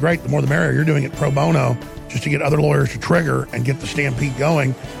you say, great, the more the merrier. You're doing it pro bono just to get other lawyers to trigger and get the stampede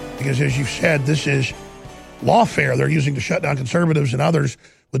going. Because as you've said, this is lawfare they're using to shut down conservatives and others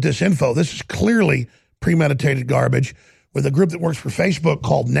with this info. This is clearly premeditated garbage with a group that works for Facebook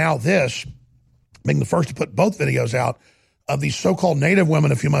called Now This, being the first to put both videos out of these so-called Native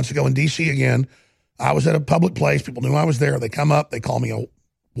women a few months ago in D.C. again. I was at a public place. People knew I was there. They come up. They call me a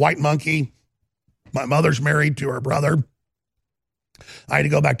white monkey. My mother's married to her brother. I had to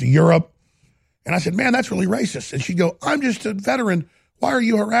go back to Europe. And I said, man, that's really racist. And she'd go, I'm just a veteran. Why are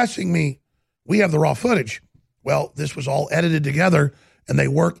you harassing me? We have the raw footage. Well, this was all edited together, and they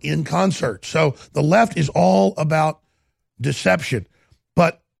work in concert. So the left is all about deception.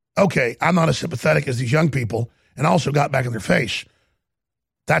 But, okay, I'm not as sympathetic as these young people, and I also got back in their face.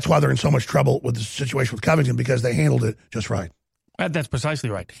 That's why they're in so much trouble with the situation with Covington, because they handled it just right. That's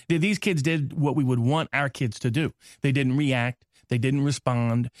precisely right. These kids did what we would want our kids to do. They didn't react. They didn't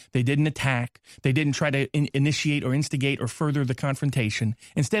respond. They didn't attack. They didn't try to initiate or instigate or further the confrontation.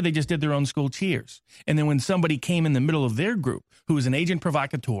 Instead, they just did their own school cheers. And then when somebody came in the middle of their group, who is an agent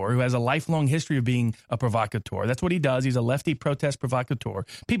provocateur, who has a lifelong history of being a provocateur, that's what he does. He's a lefty protest provocateur.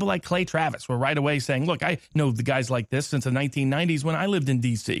 People like Clay Travis were right away saying, look, I know the guys like this since the 1990s when I lived in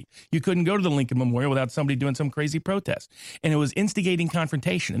D.C. You couldn't go to the Lincoln Memorial without somebody doing some crazy protest. And it was instigating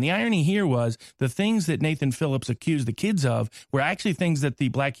confrontation. And the irony here was the things that Nathan Phillips accused the kids of were actually things that the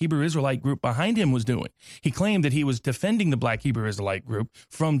Black Hebrew Israelite group behind him was doing. He claimed that he was defending the Black Hebrew Israelite group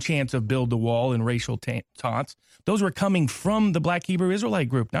from chants of build the wall and racial taunts. Those were coming from the Black Hebrew Israelite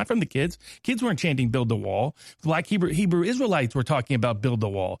group, not from the kids. Kids weren't chanting build the wall. The Black Hebrew Israelites were talking about build the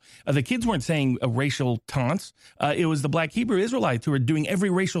wall. The kids weren't saying racial taunts. It was the Black Hebrew Israelites who were doing every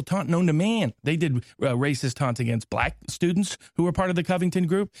racial taunt known to man. They did racist taunts against black students who were part of the Covington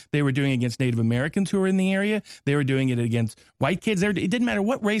group. They were doing it against Native Americans who were in the area. They were doing it against white kids. It didn't matter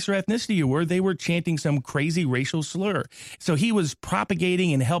what race or ethnicity you were. They were chanting some crazy racial slur. So he was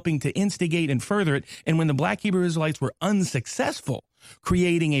propagating and helping to instigate and further it. And when the Black Hebrew Israelites were unsuccessful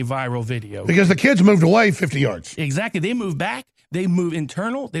creating a viral video. Because the kids moved away 50 yards. Exactly. They moved back. They move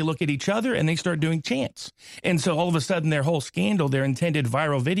internal, they look at each other, and they start doing chants. And so all of a sudden, their whole scandal, their intended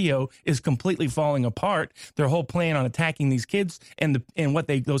viral video is completely falling apart. Their whole plan on attacking these kids and what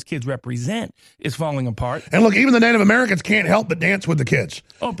those kids represent is falling apart. And look, even the Native Americans can't help but dance with the kids.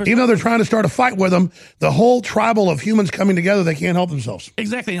 Even though they're trying to start a fight with them, the whole tribal of humans coming together, they can't help themselves.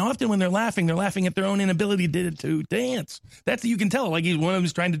 Exactly. And often when they're laughing at their own inability to dance. That's, you can tell, like one of them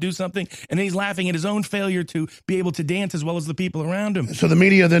is trying to do something, and then he's laughing at his own failure to be able to dance as well as the people around him. So the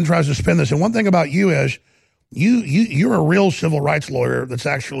media then tries to spin this. And one thing about you is you're a real civil rights lawyer that's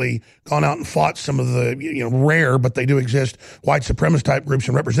actually gone out and fought some of the rare, but they do exist, white supremacist type groups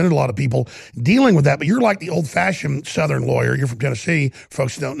and represented a lot of people dealing with that. But you're like the old-fashioned Southern lawyer. You're from Tennessee,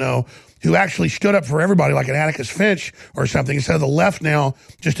 folks who don't know, who actually stood up for everybody, like an Atticus Finch or something, instead of the left now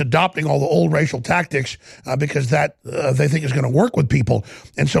just adopting all the old racial tactics because that they think is going to work with people.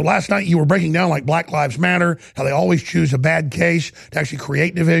 And so last night you were breaking down like Black Lives Matter, how they always choose a bad case to actually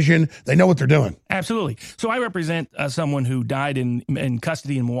create division. They know what they're doing. Absolutely. So I represent someone who died in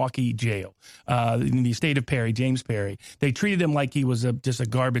custody in Milwaukee jail, in the estate of Perry, James Perry. They treated him like he was just a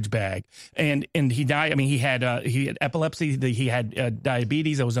garbage bag, and he died. I mean, he had epilepsy. He had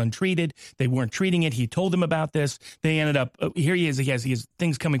diabetes that was untreated. They weren't treating it. He told them about this. They ended up here. He is. He has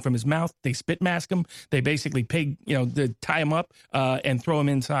things coming from his mouth. They spit mask him. They basically tie him up and throw him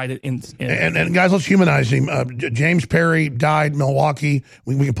inside. And guys, let's humanize him. James Perry died in Milwaukee.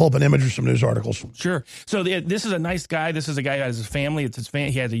 We can pull up an image or some news articles. Sure. So this is a nice guy. This is a guy who has his family. It's his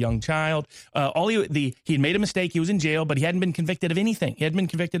family. He has a young child. He had made a mistake. He was in jail, but he hadn't been convicted of anything. He hadn't been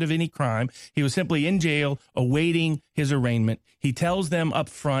convicted of any crime. He was simply in jail awaiting his arraignment. He tells them up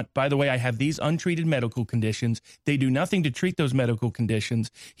front, by the way, I have these untreated medical conditions. They do nothing to treat those medical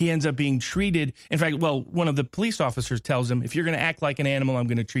conditions. He ends up being treated. In fact, one of the police officers tells him, if you're going to act like an animal, I'm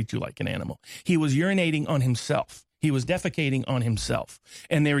going to treat you like an animal. He was urinating on himself. He was defecating on himself,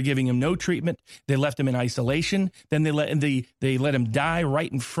 and they were giving him no treatment. They left him in isolation. Then they let him die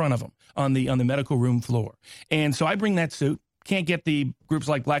right in front of him on the medical room floor. And so I bring that suit. Can't get the groups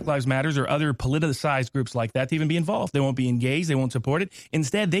like Black Lives Matters or other politicized groups like that to even be involved. They won't be engaged. They won't support it.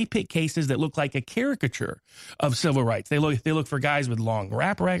 Instead, they pick cases that look like a caricature of civil rights. They look for guys with long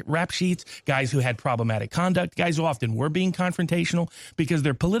rap sheets, guys who had problematic conduct, guys who often were being confrontational because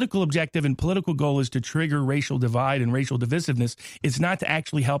their political objective and political goal is to trigger racial divide and racial divisiveness. It's not to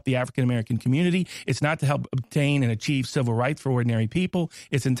actually help the African-American community. It's not to help obtain and achieve civil rights for ordinary people.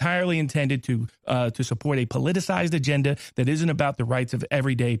 It's entirely intended to support a politicized agenda that isn't about the rights of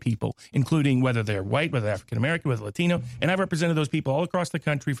everyday people, including whether they're white, whether African-American, whether Latino. And I've represented those people all across the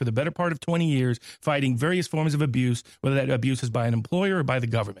country for the better part of 20 years, fighting various forms of abuse, whether that abuse is by an employer or by the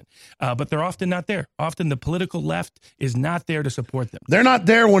government. But they're often not there. Often the political left is not there to support them. They're not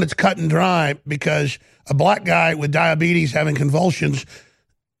there when it's cut and dry because a black guy with diabetes having convulsions,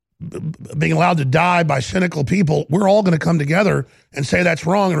 being allowed to die by cynical people, we're all going to come together and say that's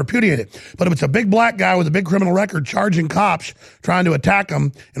wrong and repudiate it. But if it's a big black guy with a big criminal record charging cops, trying to attack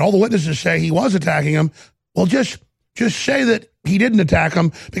him, and all the witnesses say he was attacking him, well, just say that he didn't attack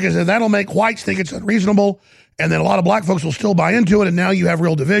him, because then that'll make whites think it's unreasonable, and then a lot of black folks will still buy into it, and now you have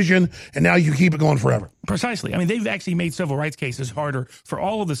real division, and now you keep it going forever. Precisely. I mean, they've actually made civil rights cases harder for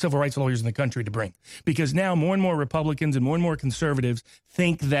all of the civil rights lawyers in the country to bring, because now more and more Republicans and more conservatives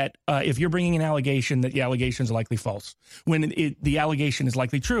think that if you're bringing an allegation, that the allegation is likely false, when the allegation is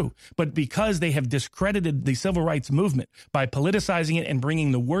likely true. But because they have discredited the civil rights movement by politicizing it and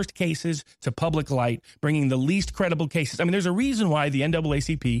bringing the worst cases to public light, bringing the least credible cases. I mean, there's a reason why the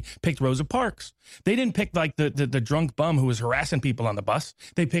NAACP picked Rosa Parks. They didn't pick like the drunk bum who was harassing people on the bus.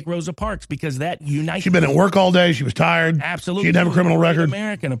 They picked Rosa Parks because that unites. She'd been at work all day. She was tired. Absolutely. She didn't have a criminal record.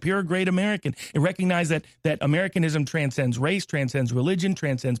 A pure great American. And recognize that Americanism transcends race, transcends religion,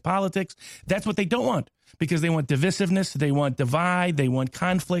 transcends politics. That's what they don't want, because they want divisiveness, they want divide, they want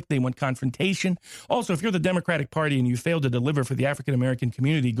conflict, they want confrontation. Also, if you're the Democratic Party and you fail to deliver for the African-American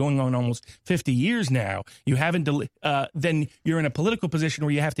community going on almost 50 years now, you haven't then you're in a political position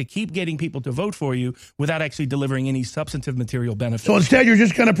where you have to keep getting people to vote for you without actually delivering any substantive material benefit. So instead, you're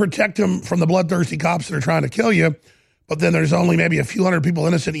just going to protect them from the bloodthirsty cops that are trying to kill you. But then there's only maybe a few hundred people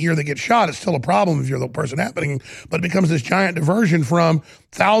innocent a year that get shot. It's still a problem if you're the person happening, but it becomes this giant diversion from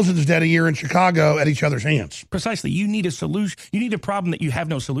thousands dead a year in Chicago at each other's hands. Precisely. You need a solution. You need a problem that you have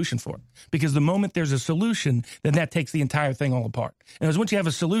no solution for, because the moment there's a solution, then that takes the entire thing all apart. And once you have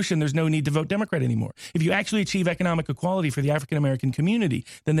a solution, there's no need to vote Democrat anymore. If you actually achieve economic equality for the African-American community,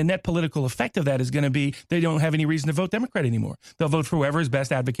 then the net political effect of that is going to be they don't have any reason to vote Democrat anymore. They'll vote for whoever is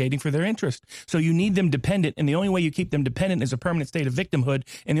best advocating for their interest. So you need them dependent, and the only way you keep them dependent is a permanent state of victimhood,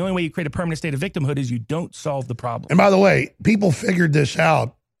 and the only way you create a permanent state of victimhood is you don't solve the problem. And by the way, people figured this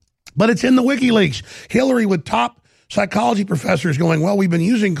out, but it's in the WikiLeaks. Hillary with top psychology professors going, well, we've been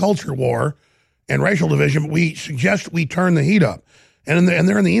using culture war and racial division, but we suggest we turn the heat up. And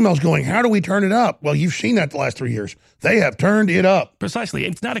they're in the emails going, how do we turn it up? Well, you've seen that the last 3 years. They have turned it up. Precisely.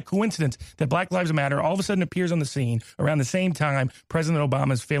 It's not a coincidence that Black Lives Matter all of a sudden appears on the scene around the same time President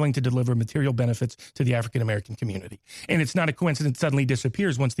Obama is failing to deliver material benefits to the African-American community. And it's not a coincidence it suddenly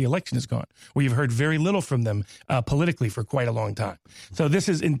disappears once the election is gone, where you've heard very little from them politically for quite a long time. So this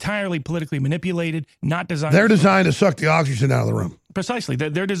is entirely politically manipulated, not designed. They're designed to suck the oxygen out of the room. Precisely.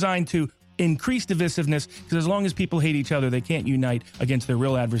 They're designed to increase divisiveness, because as long as people hate each other, they can't unite against their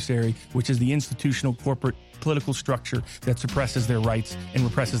real adversary, which is the institutional corporate political structure that suppresses their rights and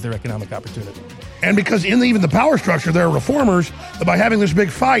represses their economic opportunity. And because in even the power structure, there are reformers, that by having this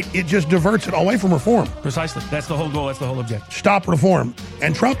big fight, it just diverts it away from reform. Precisely. That's the whole goal. That's the whole objective. Stop reform.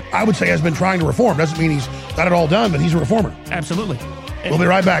 And Trump, I would say, has been trying to reform. Doesn't mean he's got it all done, but he's a reformer. Absolutely. We'll be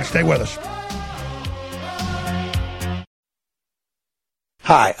right back. Stay with us.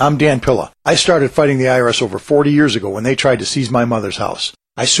 Hi, I'm Dan Pilla. I started fighting the IRS over 40 years ago when they tried to seize my mother's house.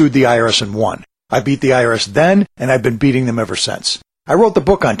 I sued the IRS and won. I beat the IRS then, and I've been beating them ever since. I wrote the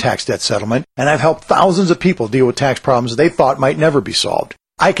book on tax debt settlement, and I've helped thousands of people deal with tax problems they thought might never be solved.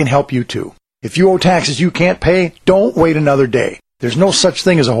 I can help you too. If you owe taxes you can't pay, don't wait another day. There's no such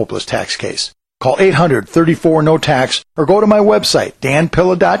thing as a hopeless tax case. Call 800-34-NO-TAX or go to my website,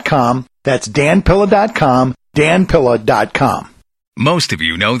 danpilla.com. That's danpilla.com, danpilla.com. Most of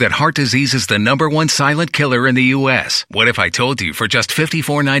you know that heart disease is the #1 silent killer in the U.S. What if I told you for just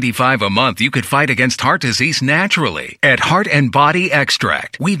 $54.95 a month you could fight against heart disease naturally? At Heart and Body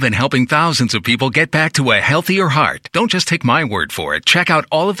Extract, we've been helping thousands of people get back to a healthier heart. Don't just take my word for it. Check out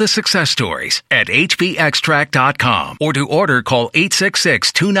all of the success stories at hbextract.com, or to order, call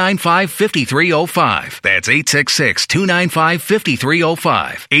 866-295-5305. That's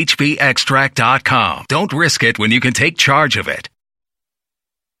 866-295-5305. hbextract.com. Don't risk it when you can take charge of it.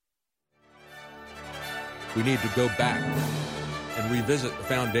 We need to go back and revisit the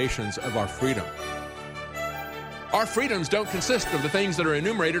foundations of our freedom. Our freedoms don't consist of the things that are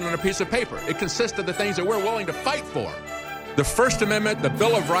enumerated on a piece of paper. It consists of the things that we're willing to fight for. The First Amendment, the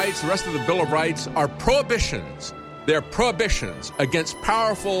Bill of Rights, the rest of the Bill of Rights are prohibitions. They're prohibitions against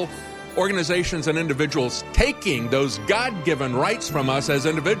powerful organizations and individuals taking those God-given rights from us as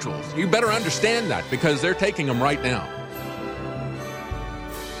individuals. You better understand that, because they're taking them right now.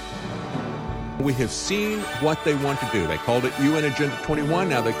 We have seen what they want to do. They called it UN Agenda 21.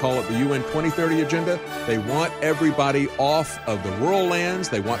 Now they call it the UN 2030 Agenda. They want everybody off of the rural lands.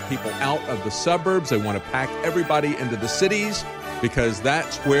 They want people out of the suburbs. They want to pack everybody into the cities, because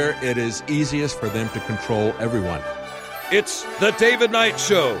that's where it is easiest for them to control everyone. It's the David Knight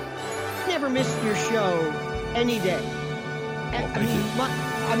Show. Never miss your show any day.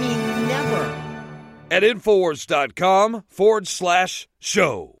 I mean, never. At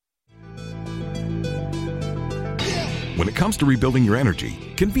Infowars.com/show. When it comes to rebuilding your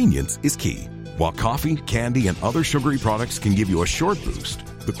energy, convenience is key. While coffee, candy, and other sugary products can give you a short boost,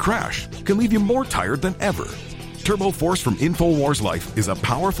 the crash can leave you more tired than ever. Turbo Force from InfoWars Life is a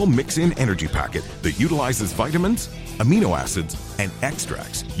powerful mix-in energy packet that utilizes vitamins, amino acids, and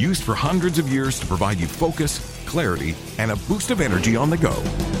extracts used for hundreds of years to provide you focus, clarity, and a boost of energy on the go.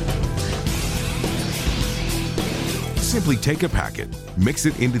 Simply take a packet, mix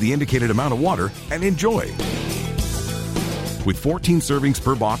it into the indicated amount of water, and enjoy. With 14 servings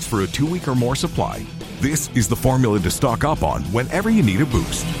per box for a 2-week or more supply, this is the formula to stock up on whenever you need a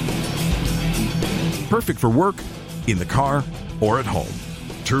boost. Perfect for work, in the car, or at home.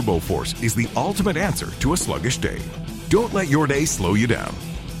 Turbo Force is the ultimate answer to a sluggish day. Don't let your day slow you down.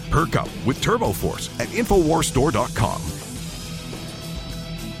 Perk up with Turbo Force at InfoWarsStore.com.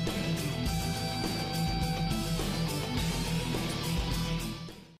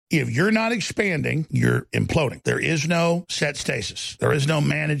 If you're not expanding, you're imploding. There is no set stasis. There is no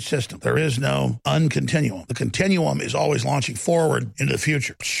managed system. There is no uncontinuum. The continuum is always launching forward into the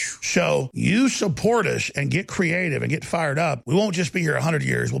future. So you support us and get creative and get fired up. We won't just be here 100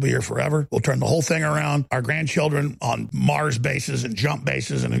 years. We'll be here forever. We'll turn the whole thing around. Our grandchildren on Mars bases and jump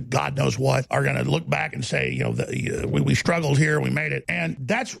bases and God knows what are going to look back and say, you know, we struggled here. We made it. And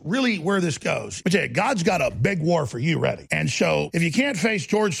that's really where this goes. But yeah, God's got a big war for you ready. And so if you can't face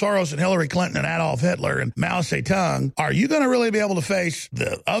George Soros and Hillary Clinton and Adolf Hitler and Mao Zedong, are you going to really be able to face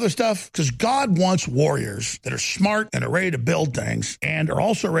the other stuff? Because God wants warriors that are smart and are ready to build things and are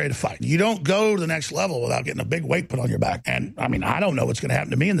also ready to fight. You don't go to the next level without getting a big weight put on your back. And I mean, I don't know what's going to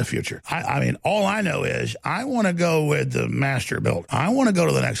happen to me in the future. I mean, all I know is I want to go with the master build. I want to go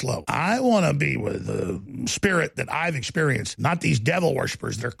to the next level. I want to be with the spirit that I've experienced, not these devil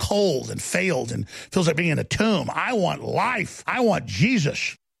worshipers that are cold and failed and feels like being in a tomb. I want life. I want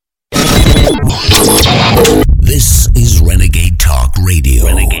Jesus. This is Renegade Talk Radio.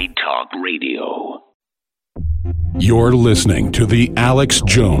 Renegade Talk Radio. You're listening to The Alex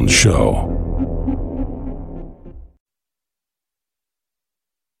Jones Show.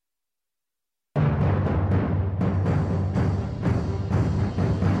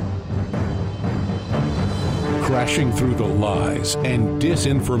 Crashing through the lies and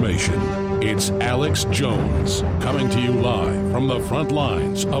disinformation. It's Alex Jones coming to you live from the front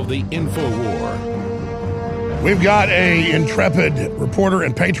lines of the InfoWar. We've got a intrepid reporter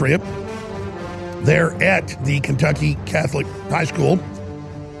and patriot there at the Kentucky Catholic High School.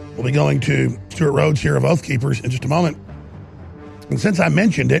 We'll be going to Stuart Rhodes here of Oath Keepers in just a moment. And since I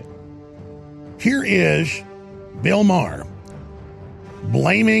mentioned it, here is Bill Maher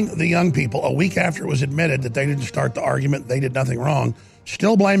blaming the young people a week after it was admitted that they didn't start the argument, they did nothing wrong,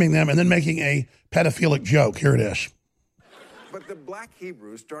 still blaming them and then making a pedophilic joke. Here it is. But the black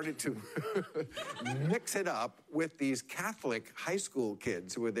Hebrews started to mix it up with these Catholic high school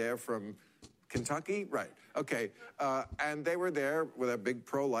kids who were there from Kentucky? Right. Okay. And they were there with a big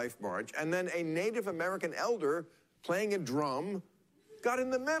pro-life march. And then a Native American elder playing a drum got in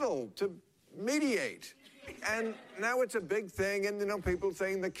the middle to mediate. And now it's a big thing. And, you know, people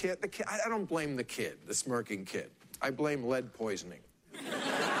saying the kid, I don't blame the kid, the smirking kid. I blame lead poisoning. And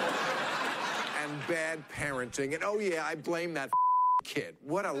bad parenting. And, oh, yeah, I blame that kid.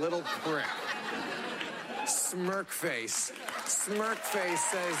 What a little prick. Smirk face. Smirk face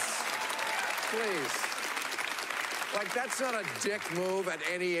says, please. Like, that's not a dick move at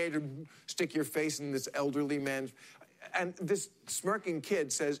any age. Stick your face in this elderly man's. And this smirking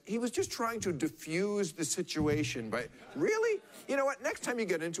kid says he was just trying to diffuse the situation. But really? You know what? Next time you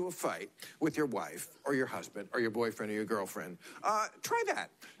get into a fight with your wife or your husband or your boyfriend or your girlfriend, try that.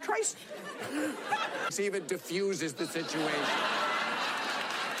 See if it diffuses the situation.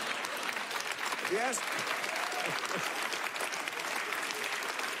 Yes?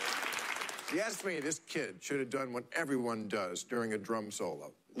 Yes, me, this kid should have done what everyone does during a drum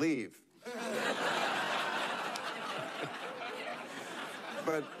solo. Leave.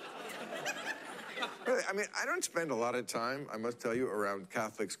 But, really, I mean, I don't spend a lot of time, I must tell you, around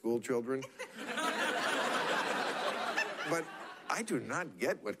Catholic school children. But I do not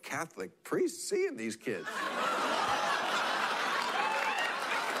get what Catholic priests see in these kids.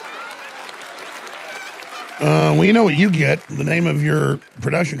 Well, you know what you get. The name of your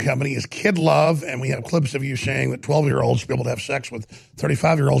production company is Kid Love, and we have clips of you saying that 12-year-olds should be able to have sex with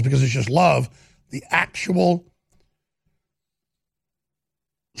 35-year-olds because it's just love. The actual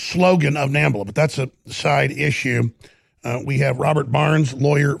slogan of NAMBLA, but that's a side issue. We have Robert Barnes,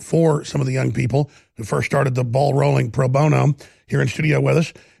 lawyer for some of the young people who first started the ball rolling pro bono, here in studio with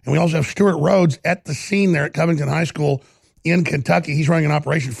us. And we also have Stuart Rhodes at the scene there at Covington High School in Kentucky. He's running an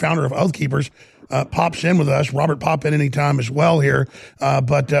operation, founder of Oath Keepers, pops in with us. Robert, pop in anytime as well here.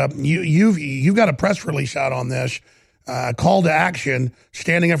 But you've got a press release out on this, call to action,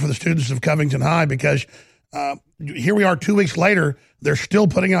 standing up for the students of Covington High, because here we are 2 weeks later, they're still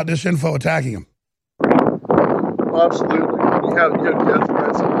putting out disinfo attacking them. Absolutely. You have death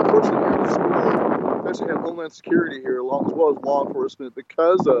threats. Unfortunately, here in the school, especially have Homeland Security here, as well as law enforcement,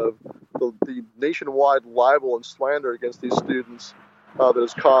 because of the nationwide libel and slander against these students that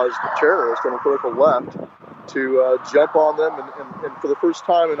has caused terrorists on the political left to jump on them and for the first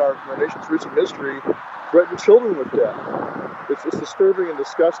time in our nation's recent history, threaten children with death. It's disturbing and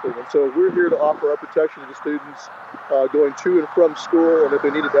disgusting. And so we're here to offer our protection to the students going to and from school, and if they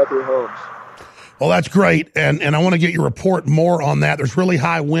need it, at their homes. Well, that's great, and I want to get your report more on that. There's really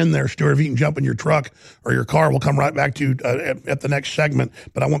high wind there, Stuart. If you can jump in your truck or your car, we'll come right back to you at the next segment.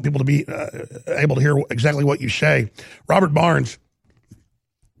 But I want people to be able to hear exactly what you say. Robert Barnes,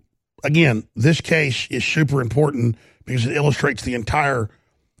 again, this case is super important because it illustrates the entire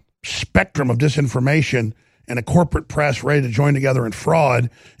spectrum of disinformation and a corporate press ready to join together in fraud,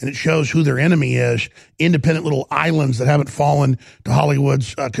 and it shows who their enemy is, independent little islands that haven't fallen to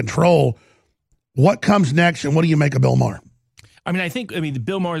Hollywood's control. What comes next, and what do you make of Bill Maher? I mean,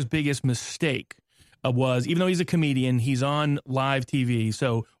 Bill Maher's biggest mistake was, even though he's a comedian, he's on live TV,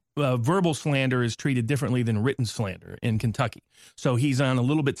 so verbal slander is treated differently than written slander in Kentucky. So he's on a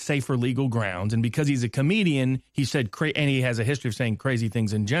little bit safer legal grounds, and because he's a comedian, he said, and he has a history of saying crazy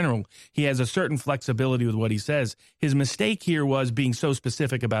things in general, he has a certain flexibility with what he says. His mistake here was being so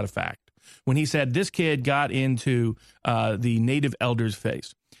specific about a fact. When he said this kid got into the native elder's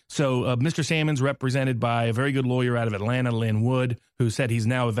face. So Mr. Salmon's represented by a very good lawyer out of Atlanta, Lynn Wood, who said he's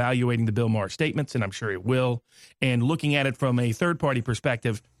now evaluating the Bill Maher statements, and I'm sure he will. And looking at it from a third-party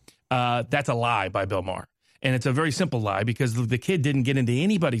perspective, that's a lie by Bill Maher. And it's a very simple lie because the kid didn't get into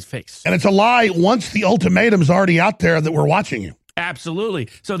anybody's face. And it's a lie once the ultimatum's already out there that we're watching you. Absolutely.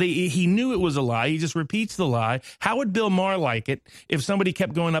 So he knew it was a lie. He just repeats the lie. How would Bill Maher like it if somebody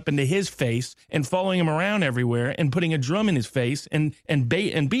kept going up into his face and following him around everywhere and putting a drum in his face and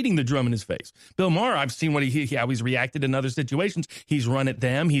beating the drum in his face? Bill Maher, I've seen how he's reacted in other situations. He's run at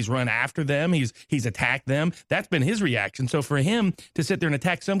them. He's run after them. He's attacked them. That's been his reaction. So for him to sit there and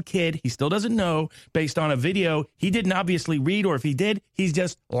attack some kid he still doesn't know based on a video he didn't obviously read, or if he did, he's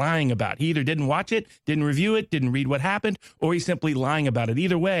just lying about. He either didn't watch it, didn't review it, didn't read what happened, or he's simply lying about it.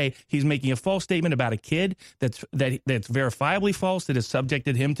 Either way, he's making a false statement about a kid that's verifiably false, that has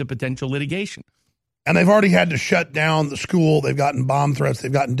subjected him to potential litigation. And they've already had to shut down the school. They've gotten bomb threats.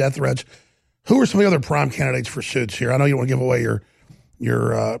 They've gotten death threats. Who are some of the other prime candidates for suits here? I know you don't want to give away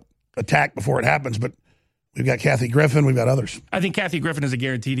your attack before it happens, but we've got Kathy Griffin. We've got others. I think Kathy Griffin is a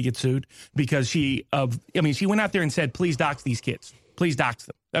guarantee to get sued because she went out there and said, please dox these kids. Please dox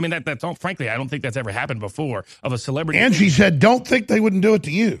them. I mean, that's all. Frankly, I don't think that's ever happened before of a celebrity. And she said, don't think they wouldn't do it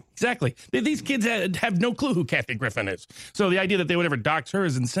to you. Exactly. These kids have no clue who Kathy Griffin is. So the idea that they would ever dox her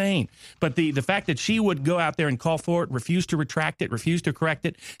is insane. But the fact that she would go out there and call for it, refuse to retract it, refuse to correct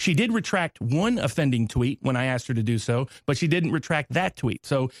it. She did retract one offending tweet when I asked her to do so, but she didn't retract that tweet.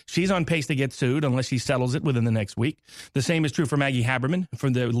 So she's on pace to get sued unless she settles it within the next week. The same is true for Maggie Haberman,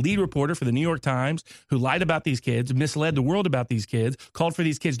 from the lead reporter for the New York Times, who lied about these kids, misled the world about these kids, called for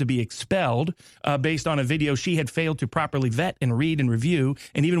these kids to be expelled based on a video she had failed to properly vet and read and review.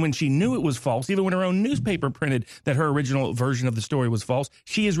 And even when she knew it was false, even when her own newspaper printed that her original version of the story was false,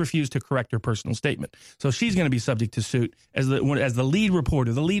 she has refused to correct her personal statement. So she's going to be subject to suit as the lead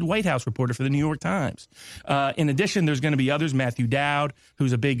reporter, the lead White House reporter for the New York Times. In addition, there's going to be others. Matthew Dowd,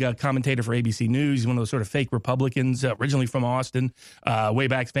 who's a big commentator for ABC News. He's one of those sort of fake Republicans, originally from Austin, way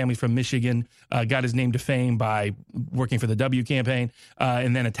back, his family's from Michigan, got his name to fame by working for the W campaign,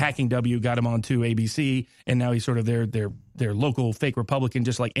 and then attacking W, got him onto ABC, and now he's sort of their local fake Republican,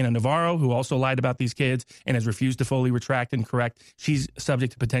 just like Ana Navarro, who also lied about these kids and has refused to fully retract and correct. She's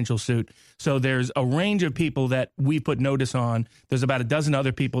subject to potential suit. So there's a range of people that we put notice on. There's about a dozen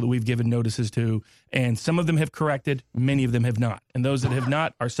other people that we've given notices to, and some of them have corrected, many of them have not. And those that have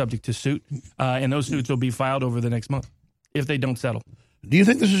not are subject to suit, and those suits will be filed over the next month if they don't settle. Do you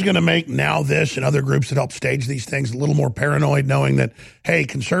think this is going to make Now This and other groups that help stage these things a little more paranoid, knowing that, hey,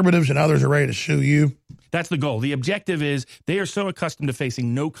 conservatives and others are ready to sue you? That's the goal. The objective is they are so accustomed to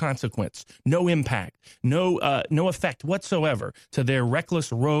facing no consequence, no impact, no effect whatsoever to their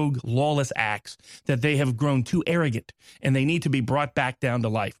reckless, rogue, lawless acts that they have grown too arrogant, and they need to be brought back down to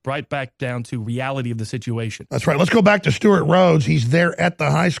life, brought back down to reality of the situation. That's right. Let's go back to Stuart Rhodes. He's there at the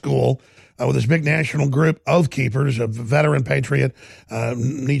high school with his big national group, Oath Keepers, a veteran patriot,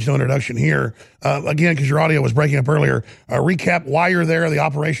 needs no introduction here. Again, because your audio was breaking up earlier, recap why you're there, the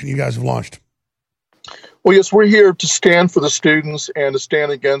operation you guys have launched. Well, yes, we're here to stand for the students and to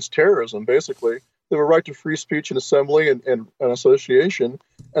stand against terrorism, basically. They have a right to free speech and assembly and association,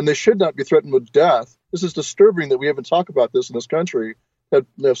 and they should not be threatened with death. This is disturbing that we haven't talked about this in this country, that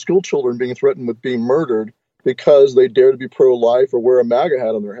they have school children being threatened with being murdered because they dare to be pro-life or wear a MAGA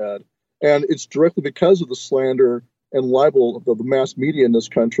hat on their head. And it's directly because of the slander and libel of the mass media in this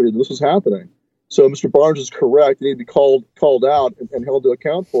country that this is happening. So Mr. Barnes is correct. They need to be called out and held to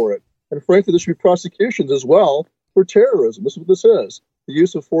account for it. And frankly, there should be prosecutions as well for terrorism. This is what this is. The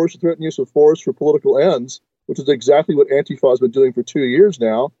use of force, the threatened use of force for political ends, which is exactly what Antifa has been doing for 2 years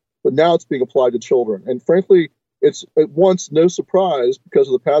now. But now it's being applied to children. And frankly, it's at once no surprise because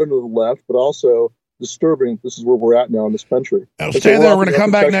of the pattern of the left, but also disturbing. This is where we're at now in this country. Now, stay there. We're going to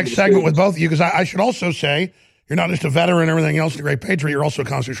come back next segment with both of you, because I should also say you're not just a veteran and everything else and a great patriot. You're also a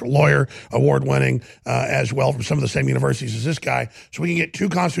constitutional lawyer, award-winning as well from some of the same universities as this guy. So we can get two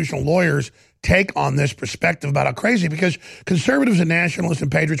constitutional lawyers' take on this perspective about how crazy, because conservatives and nationalists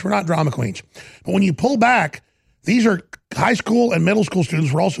and patriots, we're not drama queens. But when you pull back, these are high school and middle school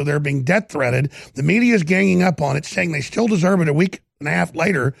students who are also there being death threatened. The media is ganging up on it, saying they still deserve it a week and a half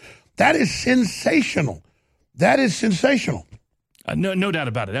later. That is sensational. That is sensational. No doubt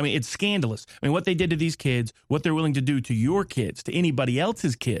about it. I mean, it's scandalous. I mean, what they did to these kids, what they're willing to do to your kids, to anybody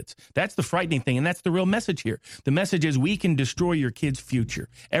else's kids, that's the frightening thing, and that's the real message here. The message is we can destroy your kid's future,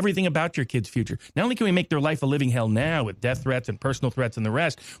 everything about your kid's future. Not only can we make their life a living hell now with death threats and personal threats and the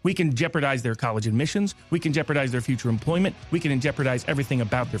rest, we can jeopardize their college admissions, we can jeopardize their future employment, we can jeopardize everything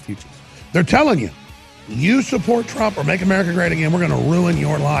about their futures. They're telling you, you support Trump or Make America Great Again, we're going to ruin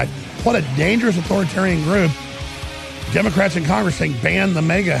your life. What a dangerous authoritarian group. Democrats in Congress saying ban the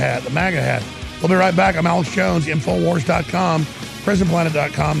MAGA hat. We'll be right back. I'm Alex Jones, Infowars.com,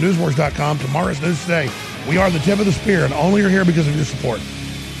 PrisonPlanet.com, NewsWars.com, tomorrow's News Today. We are the tip of the spear, and only are here because of your support.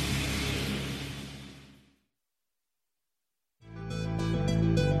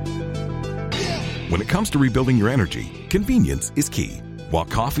 When it comes to rebuilding your energy, convenience is key. While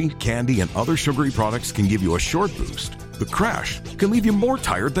coffee, candy, and other sugary products can give you a short boost, the crash can leave you more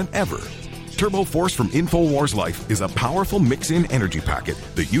tired than ever. Turbo Force from InfoWars Life is a powerful mix-in energy packet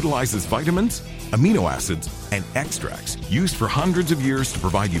that utilizes vitamins, amino acids, and extracts used for hundreds of years to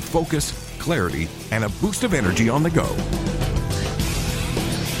provide you focus, clarity, and a boost of energy on the go.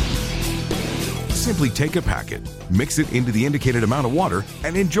 Simply take a packet, mix it into the indicated amount of water,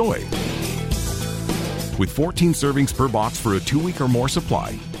 and enjoy. With 14 servings per box for a 2-week or more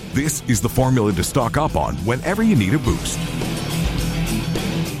supply, this is the formula to stock up on whenever you need a boost.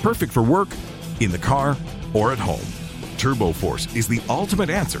 Perfect for work, in the car, or at home. Turbo Force is the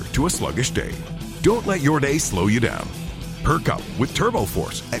ultimate answer to a sluggish day. Don't let your day slow you down. Perk up with Turbo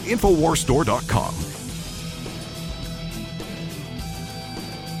Force at InfoWarsStore.com.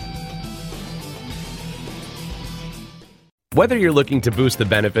 Whether you're looking to boost the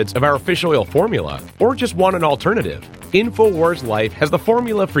benefits of our fish oil formula or just want an alternative, InfoWars Life has the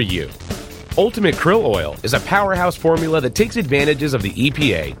formula for you. Ultimate Krill Oil is a powerhouse formula that takes advantages of the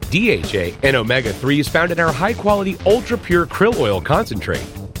EPA, DHA, and omega-3s found in our high-quality, ultra-pure krill oil concentrate.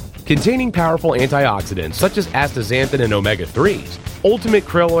 Containing powerful antioxidants such as astaxanthin and omega-3s, Ultimate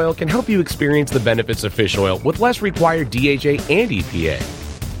Krill Oil can help you experience the benefits of fish oil with less required DHA and EPA.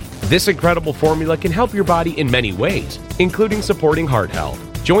 This incredible formula can help your body in many ways, including supporting heart health,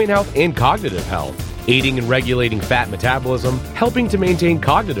 joint health, and cognitive health, aiding in regulating fat metabolism, helping to maintain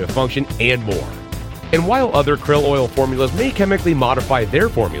cognitive function, and more. And while other krill oil formulas may chemically modify their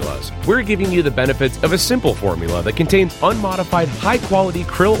formulas, we're giving you the benefits of a simple formula that contains unmodified, high-quality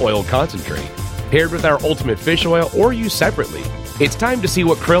krill oil concentrate, paired with our Ultimate Fish Oil or used separately. It's time to see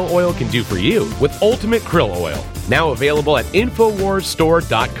what krill oil can do for you with Ultimate Krill Oil, now available at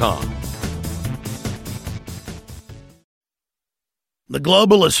InfoWarsStore.com. The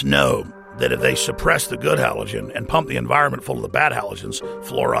globalists know that if they suppress the good halogen and pump the environment full of the bad halogens,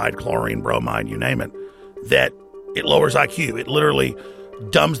 fluoride, chlorine, bromide, you name it, that it lowers IQ. It literally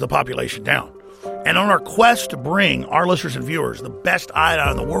dumbs the population down. And on our quest to bring our listeners and viewers the best iodine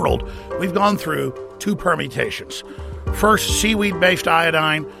in the world, we've gone through 2 permutations. First, seaweed-based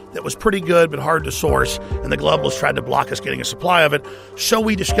iodine that was pretty good but hard to source, and the globalists tried to block us getting a supply of it. So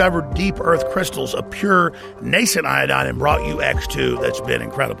we discovered deep earth crystals of pure nascent iodine and brought you X2 that's been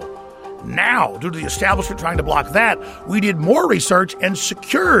incredible. Now, due to the establishment trying to block that, we did more research and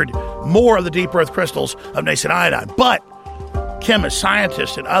secured more of the deep earth crystals of nascent iodine. But chemists,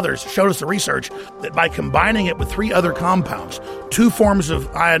 scientists, and others showed us the research that by combining it with 3 other compounds, 2 forms of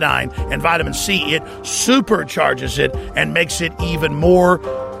iodine and vitamin C, it supercharges it and makes it even more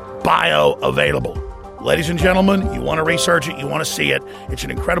bioavailable. Ladies and gentlemen, you want to research it, you want to see it. It's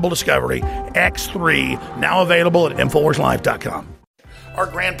an incredible discovery. X3, now available at InfoWarsLife.com. Our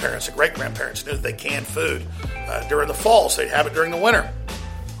grandparents and great-grandparents knew that they canned food during the fall, so they'd have it during the winter.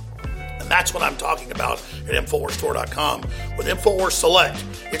 And that's what I'm talking about at InfoWarsStore.com with InfoWars Select.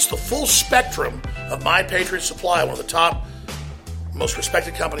 It's the full spectrum of My Patriot Supply, one of the top, most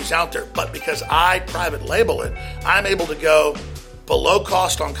respected companies out there. But because I private label it, I'm able to go below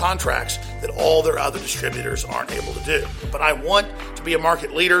cost on contracts that all their other distributors aren't able to do. But I want to be a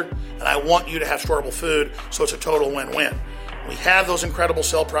market leader, and I want you to have storable food, so it's a total win-win. We have those incredible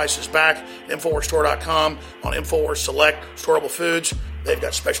sale prices back at InfoWarsStore.com on InfoWars Select Storable Foods. They've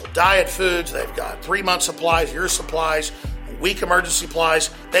got special diet foods. They've got 3-month supplies, year supplies, week emergency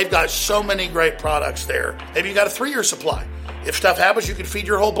supplies. They've got so many great products there. Maybe you got a 3-year supply. If stuff happens, you can feed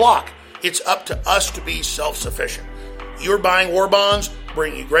your whole block. It's up to us to be self-sufficient. You're buying war bonds,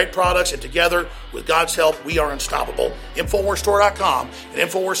 bringing you great products, and together, with God's help, we are unstoppable. InfoWarsStore.com and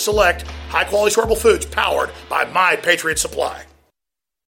InfoWars Select, high-quality storable foods powered by My Patriot Supply.